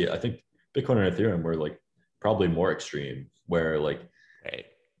honestly, I think Bitcoin and Ethereum were like probably more extreme, where like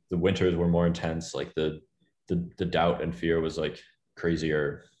the winters were more intense, like the doubt and fear was like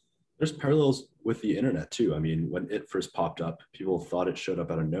crazier. There's parallels with the internet too. I mean, when it first popped up, people thought it showed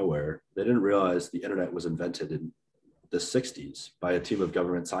up out of nowhere. They didn't realize the internet was invented in the 60s by a team of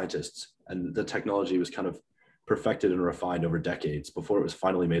government scientists. And the technology was kind of perfected and refined over decades before it was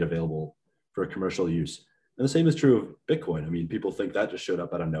finally made available for commercial use. And the same is true of Bitcoin. I mean, people think that just showed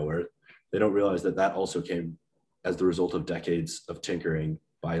up out of nowhere. They don't realize that that also came as the result of decades of tinkering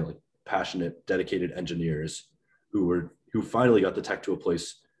by like passionate, dedicated engineers who finally got the tech to a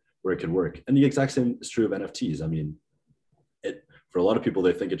place where it could work. And the exact same is true of NFTs. I mean, for a lot of people,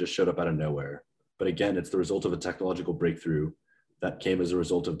 they think it just showed up out of nowhere. But again, it's the result of a technological breakthrough that came as a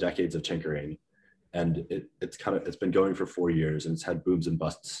result of decades of tinkering. And it's been going for 4 years and it's had booms and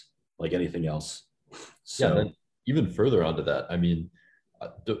busts like anything else. So yeah, then even further onto that, I mean,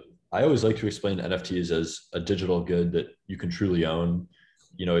 I always like to explain NFTs as a digital good that you can truly own.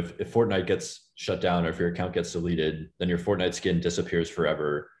 If Fortnite gets shut down or if your account gets deleted, then your Fortnite skin disappears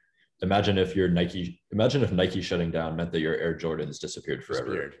forever. Imagine if Nike shutting down meant that your Air Jordans disappeared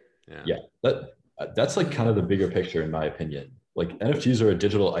forever. Yeah, that's like kind of the bigger picture in my opinion. Like NFTs are a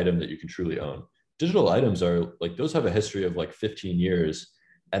digital item that you can truly own. Digital items are like, those have a history of like 15 years.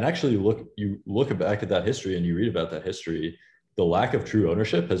 And actually you look back at that history and you read about that history, the lack of true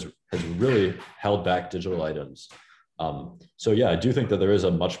ownership has really held back digital items. So yeah, I do think that there is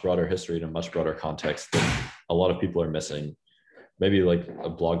a much broader history and a much broader context that a lot of people are missing. Maybe like a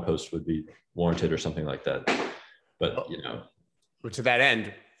blog post would be warranted or something like that. But to that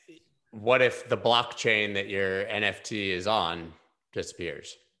end, what if the blockchain that your NFT is on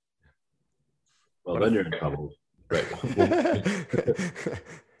disappears? Well, then you're in trouble. Right.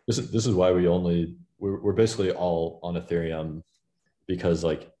 This is why we're basically all on Ethereum, because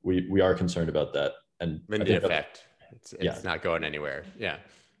like we are concerned about that. And the effect. It's not going anywhere. Yeah.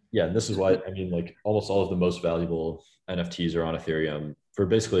 Yeah. And this is why, I mean, like almost all of the most valuable NFTs are on Ethereum for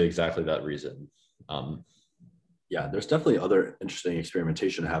basically exactly that reason. Yeah, there's definitely other interesting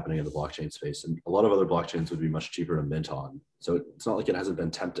experimentation happening in the blockchain space, and a lot of other blockchains would be much cheaper to mint on. So it's not like it hasn't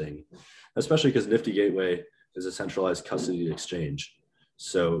been tempting, especially because Nifty Gateway is a centralized custody exchange.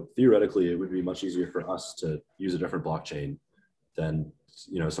 So theoretically, it would be much easier for us to use a different blockchain than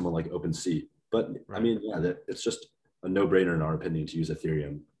someone like OpenSea. But right. I mean, yeah, it's just a no-brainer in our opinion to use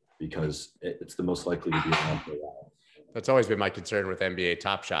Ethereum because it's the most likely to be around for a while. That's always been my concern with NBA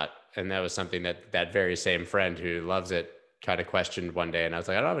Top Shot. And that was something that very same friend who loves it kind of questioned one day, and I was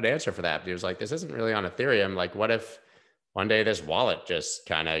like, I don't have an answer for that. But he was like, this isn't really on Ethereum. Like, what if one day this wallet just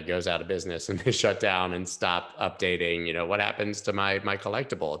kind of goes out of business and they shut down and stop updating? You know, what happens to my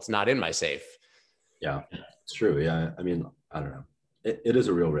collectible? It's not in my safe. Yeah, it's true. Yeah, I mean, I don't know. It is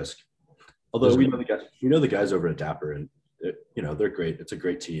a real risk. Although we know the guys over at Dapper, and you know, they're great. It's a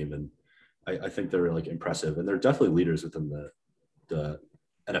great team, and I think they're like impressive, and they're definitely leaders within the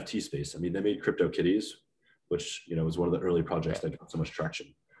NFT space. I mean, they made CryptoKitties, which, you know, was one of the early projects that got so much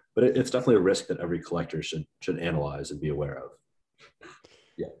traction. But it's definitely a risk that every collector should analyze and be aware of.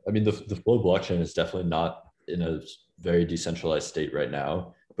 Yeah, I mean, the Flow blockchain is definitely not in a very decentralized state right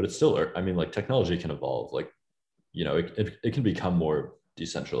now, but it's still, I mean, like, technology can evolve. Like, you know, it can become more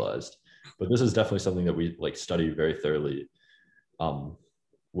decentralized. But this is definitely something that we like study very thoroughly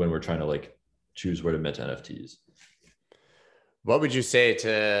when we're trying to like choose where to mint NFTs. What would you say to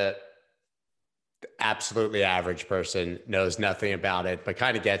the absolutely average person, knows nothing about it, but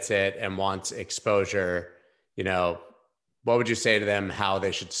kind of gets it and wants exposure? You know, what would you say to them how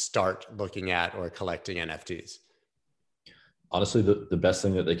they should start looking at or collecting NFTs? Honestly, the best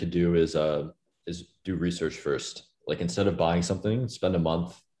thing that they could do is do research first. Like, instead of buying something, spend a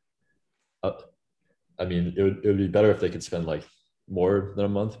month. I mean, it would be better if they could spend like more than a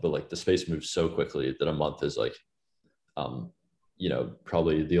month, but like the space moves so quickly that a month is like, you know,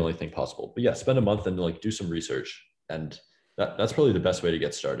 probably the only thing possible. But yeah, spend a month and like do some research, and that's probably the best way to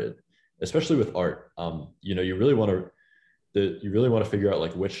get started, especially with art. You know, you really want to figure out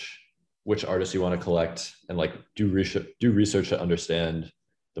like which artists you want to collect, and like do research to understand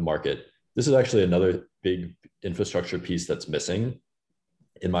the market. This is actually another big infrastructure piece that's missing,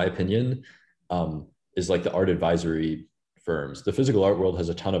 in my opinion, is like the art advisory firms. The physical art world has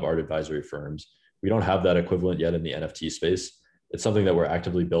a ton of art advisory firms. We don't have that equivalent yet in the NFT space. It's something that we're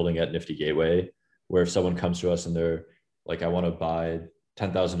actively building at Nifty Gateway, where if someone comes to us and they're like, I want to buy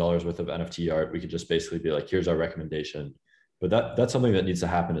 $10,000 worth of NFT art, we could just basically be like, here's our recommendation. But that's something that needs to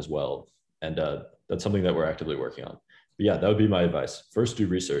happen as well. And that's something that we're actively working on. But yeah, that would be my advice. First, do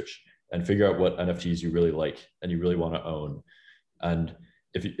research and figure out what NFTs you really like and you really want to own. And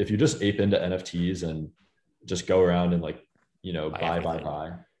if you just ape into NFTs and just go around and like, you know,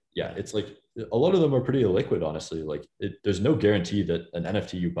 buy. Yeah, it's like a lot of them are pretty illiquid, honestly. Like, there's no guarantee that an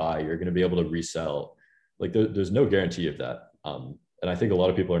NFT you buy, you're going to be able to resell. Like, there's no guarantee of that. And I think a lot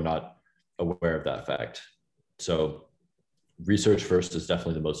of people are not aware of that fact. So research first is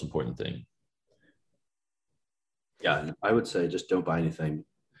definitely the most important thing. Yeah, and I would say just don't buy anything.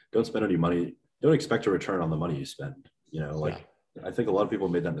 Don't spend any money. Don't expect a return on the money you spend. You know, like, yeah. I think a lot of people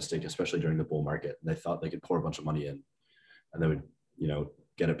made that mistake, especially during the bull market. And they thought they could pour a bunch of money in and they would, you know,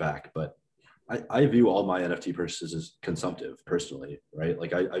 get it back. But I view all my NFT purchases as consumptive personally, right?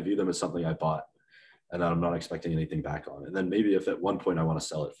 Like, I view them as something I bought and that I'm not expecting anything back on. And then maybe if at one point I want to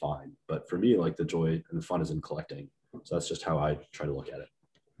sell it, fine. But for me, like, the joy and the fun is in collecting. So that's just how I try to look at it.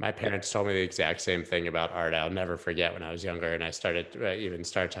 My parents told me the exact same thing about art. I'll never forget when I was younger and I started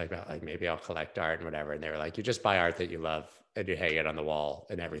talking about like, maybe I'll collect art and whatever. And they were like, you just buy art that you love and you hang it on the wall,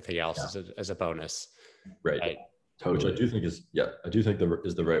 and everything else is a bonus. Right. Totally. Which I do think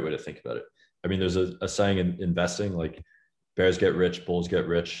is the right way to think about it. I mean, there's a saying in investing, like, bears get rich, bulls get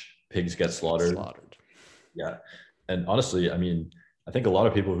rich, pigs get slaughtered. Yeah. And honestly, I mean, I think a lot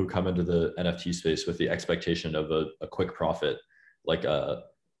of people who come into the NFT space with the expectation of a quick profit, like,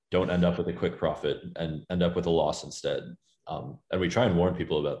 don't end up with a quick profit and end up with a loss instead. And we try and warn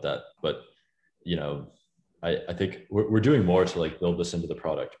people about that. But, you know, I think we're doing more to like build this into the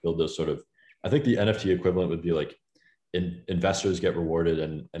product, build those sort of, I think the NFT equivalent would be like investors get rewarded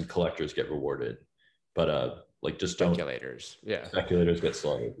and collectors get rewarded. But like, just speculators. Speculators get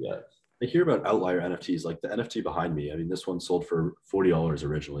slaughtered. Yeah. I hear about outlier NFTs, like the NFT behind me. I mean, this one sold for $40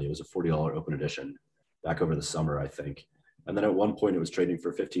 originally. It was a $40 open edition back over the summer, I think. And then at one point it was trading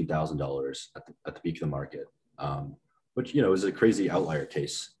for $15,000 at the peak of the market, which, you know, is a crazy outlier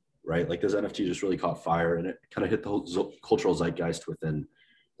case, right? Like, this NFT just really caught fire and it kind of hit the whole cultural zeitgeist within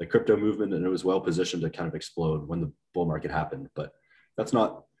the crypto movement. And it was well positioned to kind of explode when the bull market happened. But that's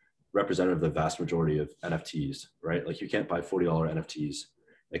not representative of the vast majority of NFTs, right? Like, you can't buy $40 NFTs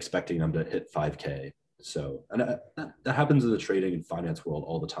expecting them to hit 5K. So, and that happens in the trading and finance world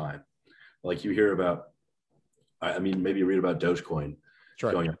all the time. Like, you hear about, I mean, maybe you read about Dogecoin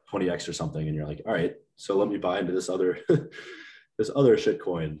going up 20x or something, and you're like, all right, so let me buy into this other this other shit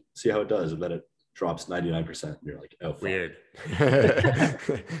coin, see how it does, and then it drops 99%, and you're like, oh, fuck. Weird.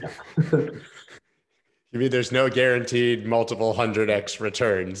 You mean there's no guaranteed multiple 100x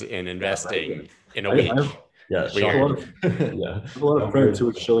returns in investing in a week? I have a lot of friends who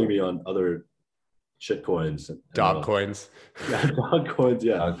are shilling me on other shit coins. Dog coins. Yeah, dog coins.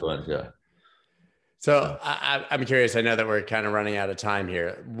 Yeah. Excellent. Yeah. So I'm curious. I know that we're kind of running out of time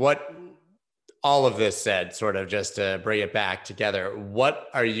here. What, all of this said, sort of just to bring it back together, what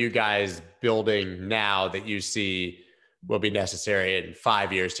are you guys building now that you see will be necessary in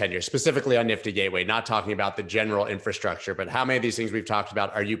 5 years, 10 years, specifically on Nifty Gateway, not talking about the general infrastructure, but how many of these things we've talked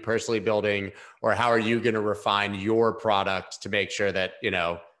about are you personally building, or how are you going to refine your product to make sure that, you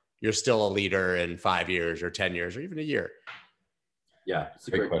know, you're still a leader in 5 years or 10 years or even a year? Yeah, it's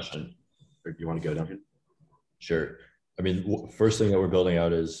a great question. You want to go, Duncan? Sure. I mean, first thing that we're building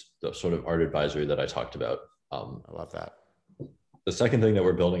out is the sort of art advisory that I talked about. I love that. The second thing that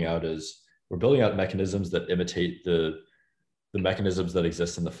we're building out is we're building out mechanisms that imitate the mechanisms that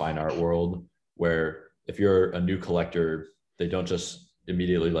exist in the fine art world, where if you're a new collector, they don't just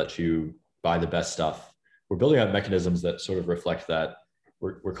immediately let you buy the best stuff. We're building out mechanisms that sort of reflect that.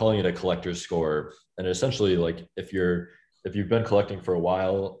 We're calling it a collector's score. And essentially, like if you've been collecting for a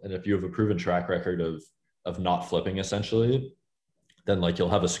while and if you have a proven track record of not flipping, essentially, then like you'll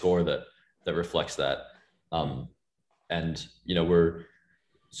have a score that reflects that. And you know, we're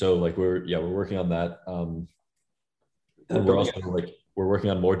working on that. And we're also we're working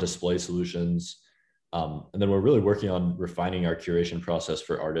on more display solutions. And then we're really working on refining our curation process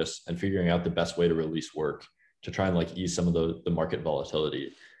for artists and figuring out the best way to release work to try and like ease some of the market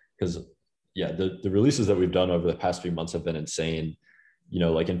volatility. Because yeah, the releases that we've done over the past few months have been insane. You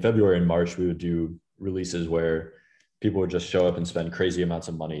know, like in February and March, we would do releases where people would just show up and spend crazy amounts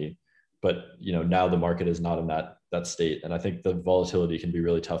of money. But you know, now the market is not in that state. And I think the volatility can be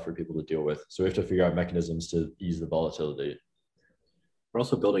really tough for people to deal with. So we have to figure out mechanisms to ease the volatility. We're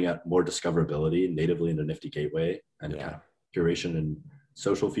also building out more discoverability natively in the Nifty Gateway and kind of curation and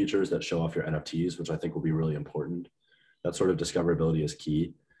social features that show off your NFTs, which I think will be really important. That sort of discoverability is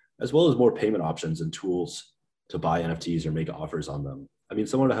key, as well as more payment options and tools to buy NFTs or make offers on them. I mean,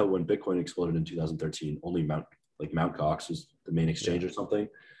 similar to how when Bitcoin exploded in 2013, only Mt. Gox was the main exchange or something,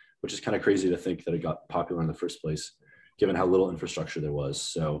 which is kind of crazy to think that it got popular in the first place, given how little infrastructure there was.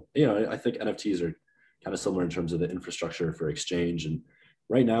 So, you know, I think NFTs are kind of similar in terms of the infrastructure for exchange. And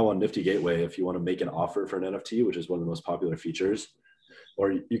right now on Nifty Gateway, if you want to make an offer for an NFT, which is one of the most popular features,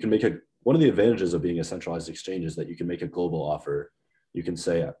 or you can make one of the advantages of being a centralized exchange is that you can make a global offer. You can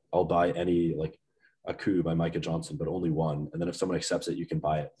say, I'll buy any, like a coup by Micah Johnson, but only one. And then if someone accepts it, you can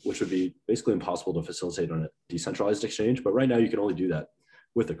buy it, which would be basically impossible to facilitate on a decentralized exchange. But right now you can only do that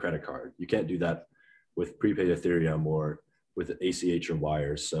with a credit card. You can't do that with prepaid Ethereum or with ACH or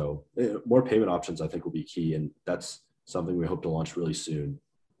wires. So more payment options, I think, will be key. And that's something we hope to launch really soon.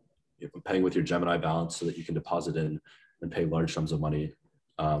 Paying with your Gemini balance so that you can deposit in and pay large sums of money.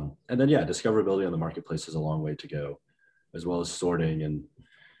 And then, yeah, discoverability on the marketplace is a long way to go, as well as sorting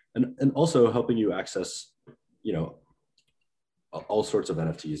and also helping you access, you know, all sorts of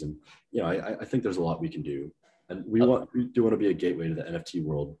NFTs. And, you know, I think there's a lot we can do. And we do want to be a gateway to the NFT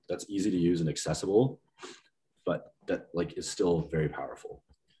world that's easy to use and accessible, but that like is still very powerful.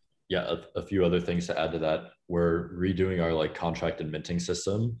 Yeah, a few other things to add to that. We're redoing our like contract and minting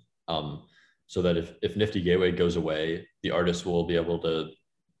system, so that if Nifty Gateway goes away, the artists will be able to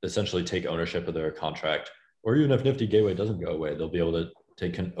essentially take ownership of their contract. Or even if Nifty Gateway doesn't go away, they'll be able to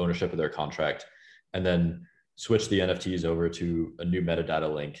take ownership of their contract and then switch the NFTs over to a new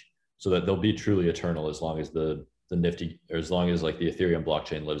metadata link, so that they'll be truly eternal as long as the Nifty, or as long as like the Ethereum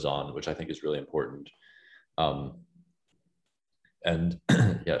blockchain lives on, which I think is really important. And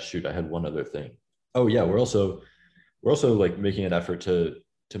yeah, shoot, I had one other thing. Oh yeah, we're also like making an effort to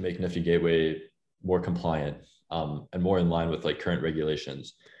make Nifty Gateway more compliant and more in line with like current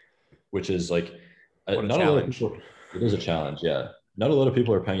regulations, which is like not a lot of people. It is a challenge, yeah. Not a lot of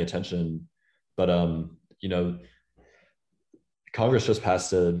people are paying attention, but you know, Congress just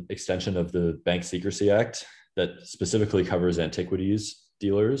passed an extension of the Bank Secrecy Act that specifically covers antiquities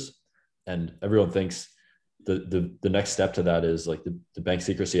dealers, and everyone thinks the next step to that is like the Bank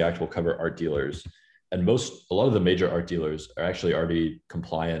Secrecy Act will cover art dealers, and a lot of the major art dealers are actually already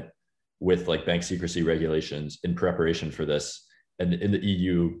compliant with like bank secrecy regulations in preparation for this. And in the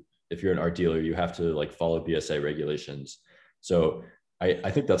EU, if you're an art dealer, you have to like follow BSA regulations. So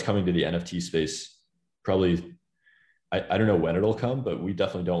I think that's coming to the NFT space probably. I don't know when it'll come, but we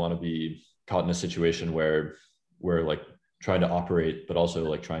definitely don't want to be caught in a situation where we're like trying to operate, but also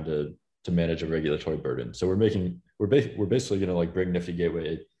like trying to manage a regulatory burden. So we're basically going to like bring Nifty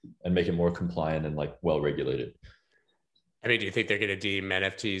Gateway and make it more compliant and like well regulated. I mean, do you think they're going to deem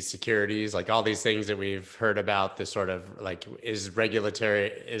NFTs securities? Like all these things that we've heard about, this sort of like, is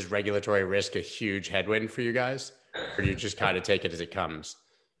regulatory risk a huge headwind for you guys? Or do you just kind of take it as it comes?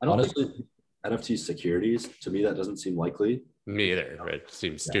 Honestly, NFT securities, to me, that doesn't seem likely. Me either. It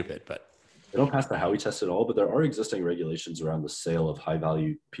seems stupid, but They don't pass the Howey test at all, but there are existing regulations around the sale of high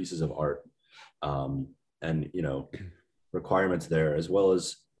value pieces of art, and requirements there, as well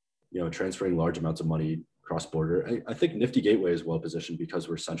as transferring large amounts of money cross border. I think Nifty Gateway is well positioned because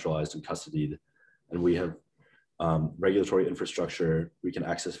we're centralized and custodied, and we have regulatory infrastructure we can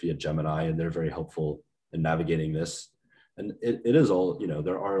access via Gemini, and they're very helpful in navigating this. And it is all,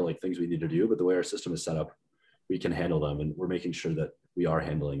 there are like things we need to do, but the way our system is set up, we can handle them, and we're making sure that we are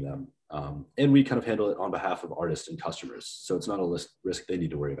handling them. And we kind of handle it on behalf of artists and customers. So it's not a risk they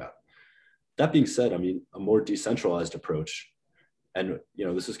need to worry about. That being said, I mean, a more decentralized approach, and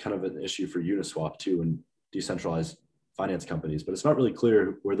this is kind of an issue for Uniswap too, and decentralized finance companies, but it's not really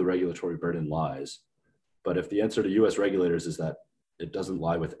clear where the regulatory burden lies. But if the answer to US regulators is that it doesn't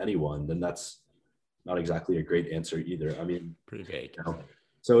lie with anyone, then that's not exactly a great answer either. I mean, pretty vague.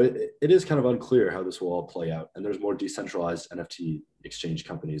 So it is kind of unclear how this will all play out. And there's more decentralized NFT exchange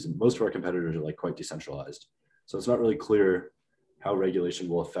companies, and most of our competitors are like quite decentralized. So it's not really clear how regulation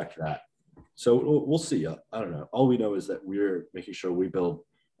will affect that. So we'll see. I don't know. All we know is that we're making sure we build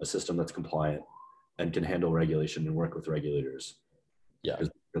a system that's compliant and can handle regulation and work with regulators. Yeah,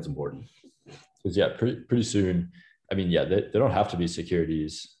 that's important. Because pretty soon, I mean, they don't have to be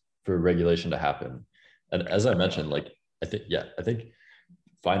securities for regulation to happen. And as I mentioned, I think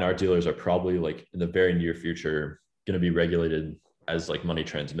fine art dealers are probably like in the very near future going to be regulated as like money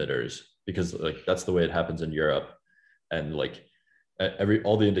transmitters, because like that's the way it happens in Europe, and like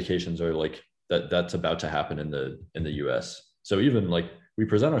all the indications are like that's about to happen in the US. So even like we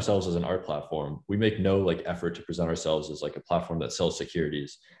present ourselves as an art platform, we make no like effort to present ourselves as like a platform that sells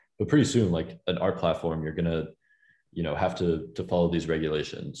securities. But pretty soon, like an art platform, you're gonna have to follow these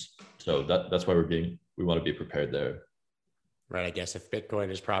regulations. So that's why we want to be prepared there. Right. I guess if Bitcoin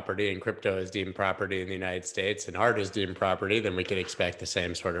is property and crypto is deemed property in the United States and art is deemed property, then we can expect the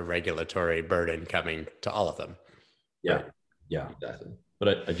same sort of regulatory burden coming to all of them. Yeah. Right. Yeah, exactly.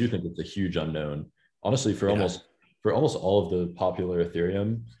 But I do think it's a huge unknown. Honestly, for almost all of the popular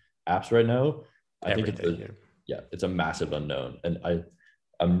Ethereum apps right now, I think it's a massive unknown. And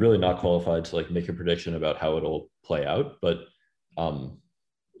I'm really not qualified to like make a prediction about how it'll play out. But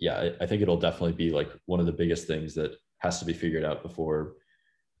I think it'll definitely be like one of the biggest things that has to be figured out before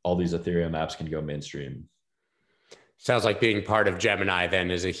all these Ethereum apps can go mainstream. Sounds like being part of Gemini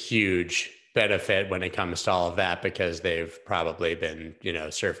then is a huge benefit when it comes to all of that, because they've probably been,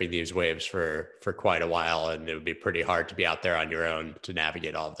 surfing these waves for quite a while, and it would be pretty hard to be out there on your own to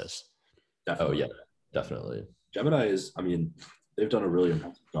navigate all of this. Definitely. Oh yeah, definitely. Gemini they've done a really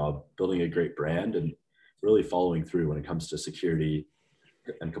impressive job building a great brand and really following through when it comes to security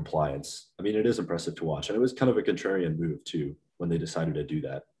and compliance. I mean, it is impressive to watch. And it was kind of a contrarian move too, when they decided to do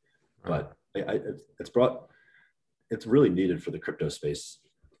that. But it's really needed for the crypto space,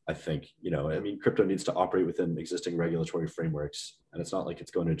 I think. Crypto needs to operate within existing regulatory frameworks, and it's not like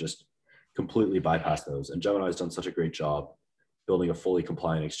it's going to just completely bypass those. And Gemini has done such a great job building a fully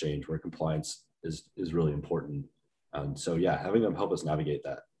compliant exchange where compliance is really important. So having them help us navigate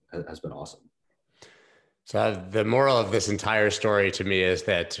that has been awesome. So the moral of this entire story to me is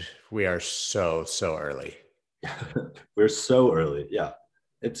that we are so early. We're so early. Yeah.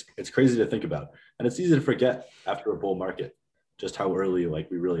 It's crazy to think about. And it's easy to forget after a bull market just how early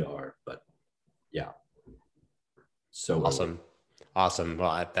we really are. But yeah. So awesome. Early. Awesome. Well,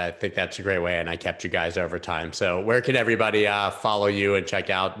 I think that's a great way, and I kept you guys over time. So where can everybody follow you and check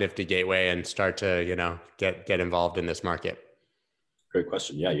out Nifty Gateway and start to, get involved in this market? Great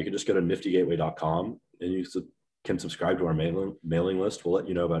question. Yeah, you can just go to niftygateway.com and you can subscribe to our mailing list. We'll let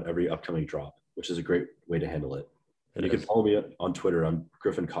you know about every upcoming drop, which is a great way to handle it. And you can follow me on Twitter. I'm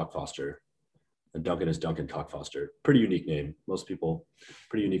Griffin Cockfoster, and Duncan is Duncan Cockfoster. Pretty unique name. Most people,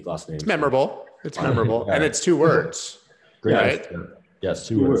 pretty unique last name. It's memorable. And it's 2 words. Great. Right? Yes,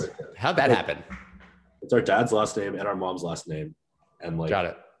 2 words. How'd that happen? It's our dad's last name and our mom's last name. And got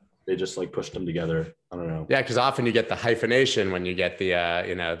it. They just pushed them together. I don't know. Yeah, because often you get the hyphenation when you get the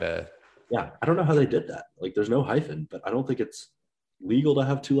Yeah, I don't know how they did that. There's no hyphen, but I don't think it's legal to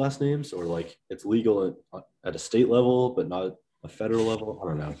have 2 last names, or it's legal at a state level, but not a federal level. I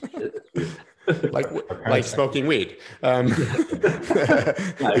don't know. It's weird. like smoking weed. Yeah,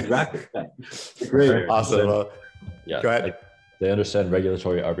 exactly. Yeah. Great. Awesome. Yeah. Go ahead. They understand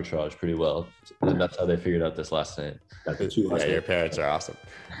regulatory arbitrage pretty well, and that's how they figured out this last name. That's the 2 last Yeah, names. your parents are awesome.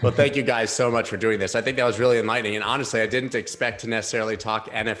 Well, thank you guys so much for doing this. I think that was really enlightening. And honestly, I didn't expect to necessarily talk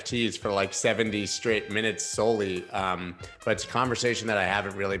NFTs for like 70 straight minutes solely. But it's a conversation that I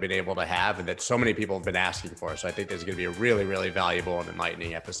haven't really been able to have and that so many people have been asking for. So I think this is going to be a really, really valuable and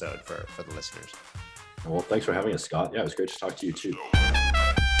enlightening episode for the listeners. Well, thanks for having us, Scott. Yeah, it was great to talk to you too.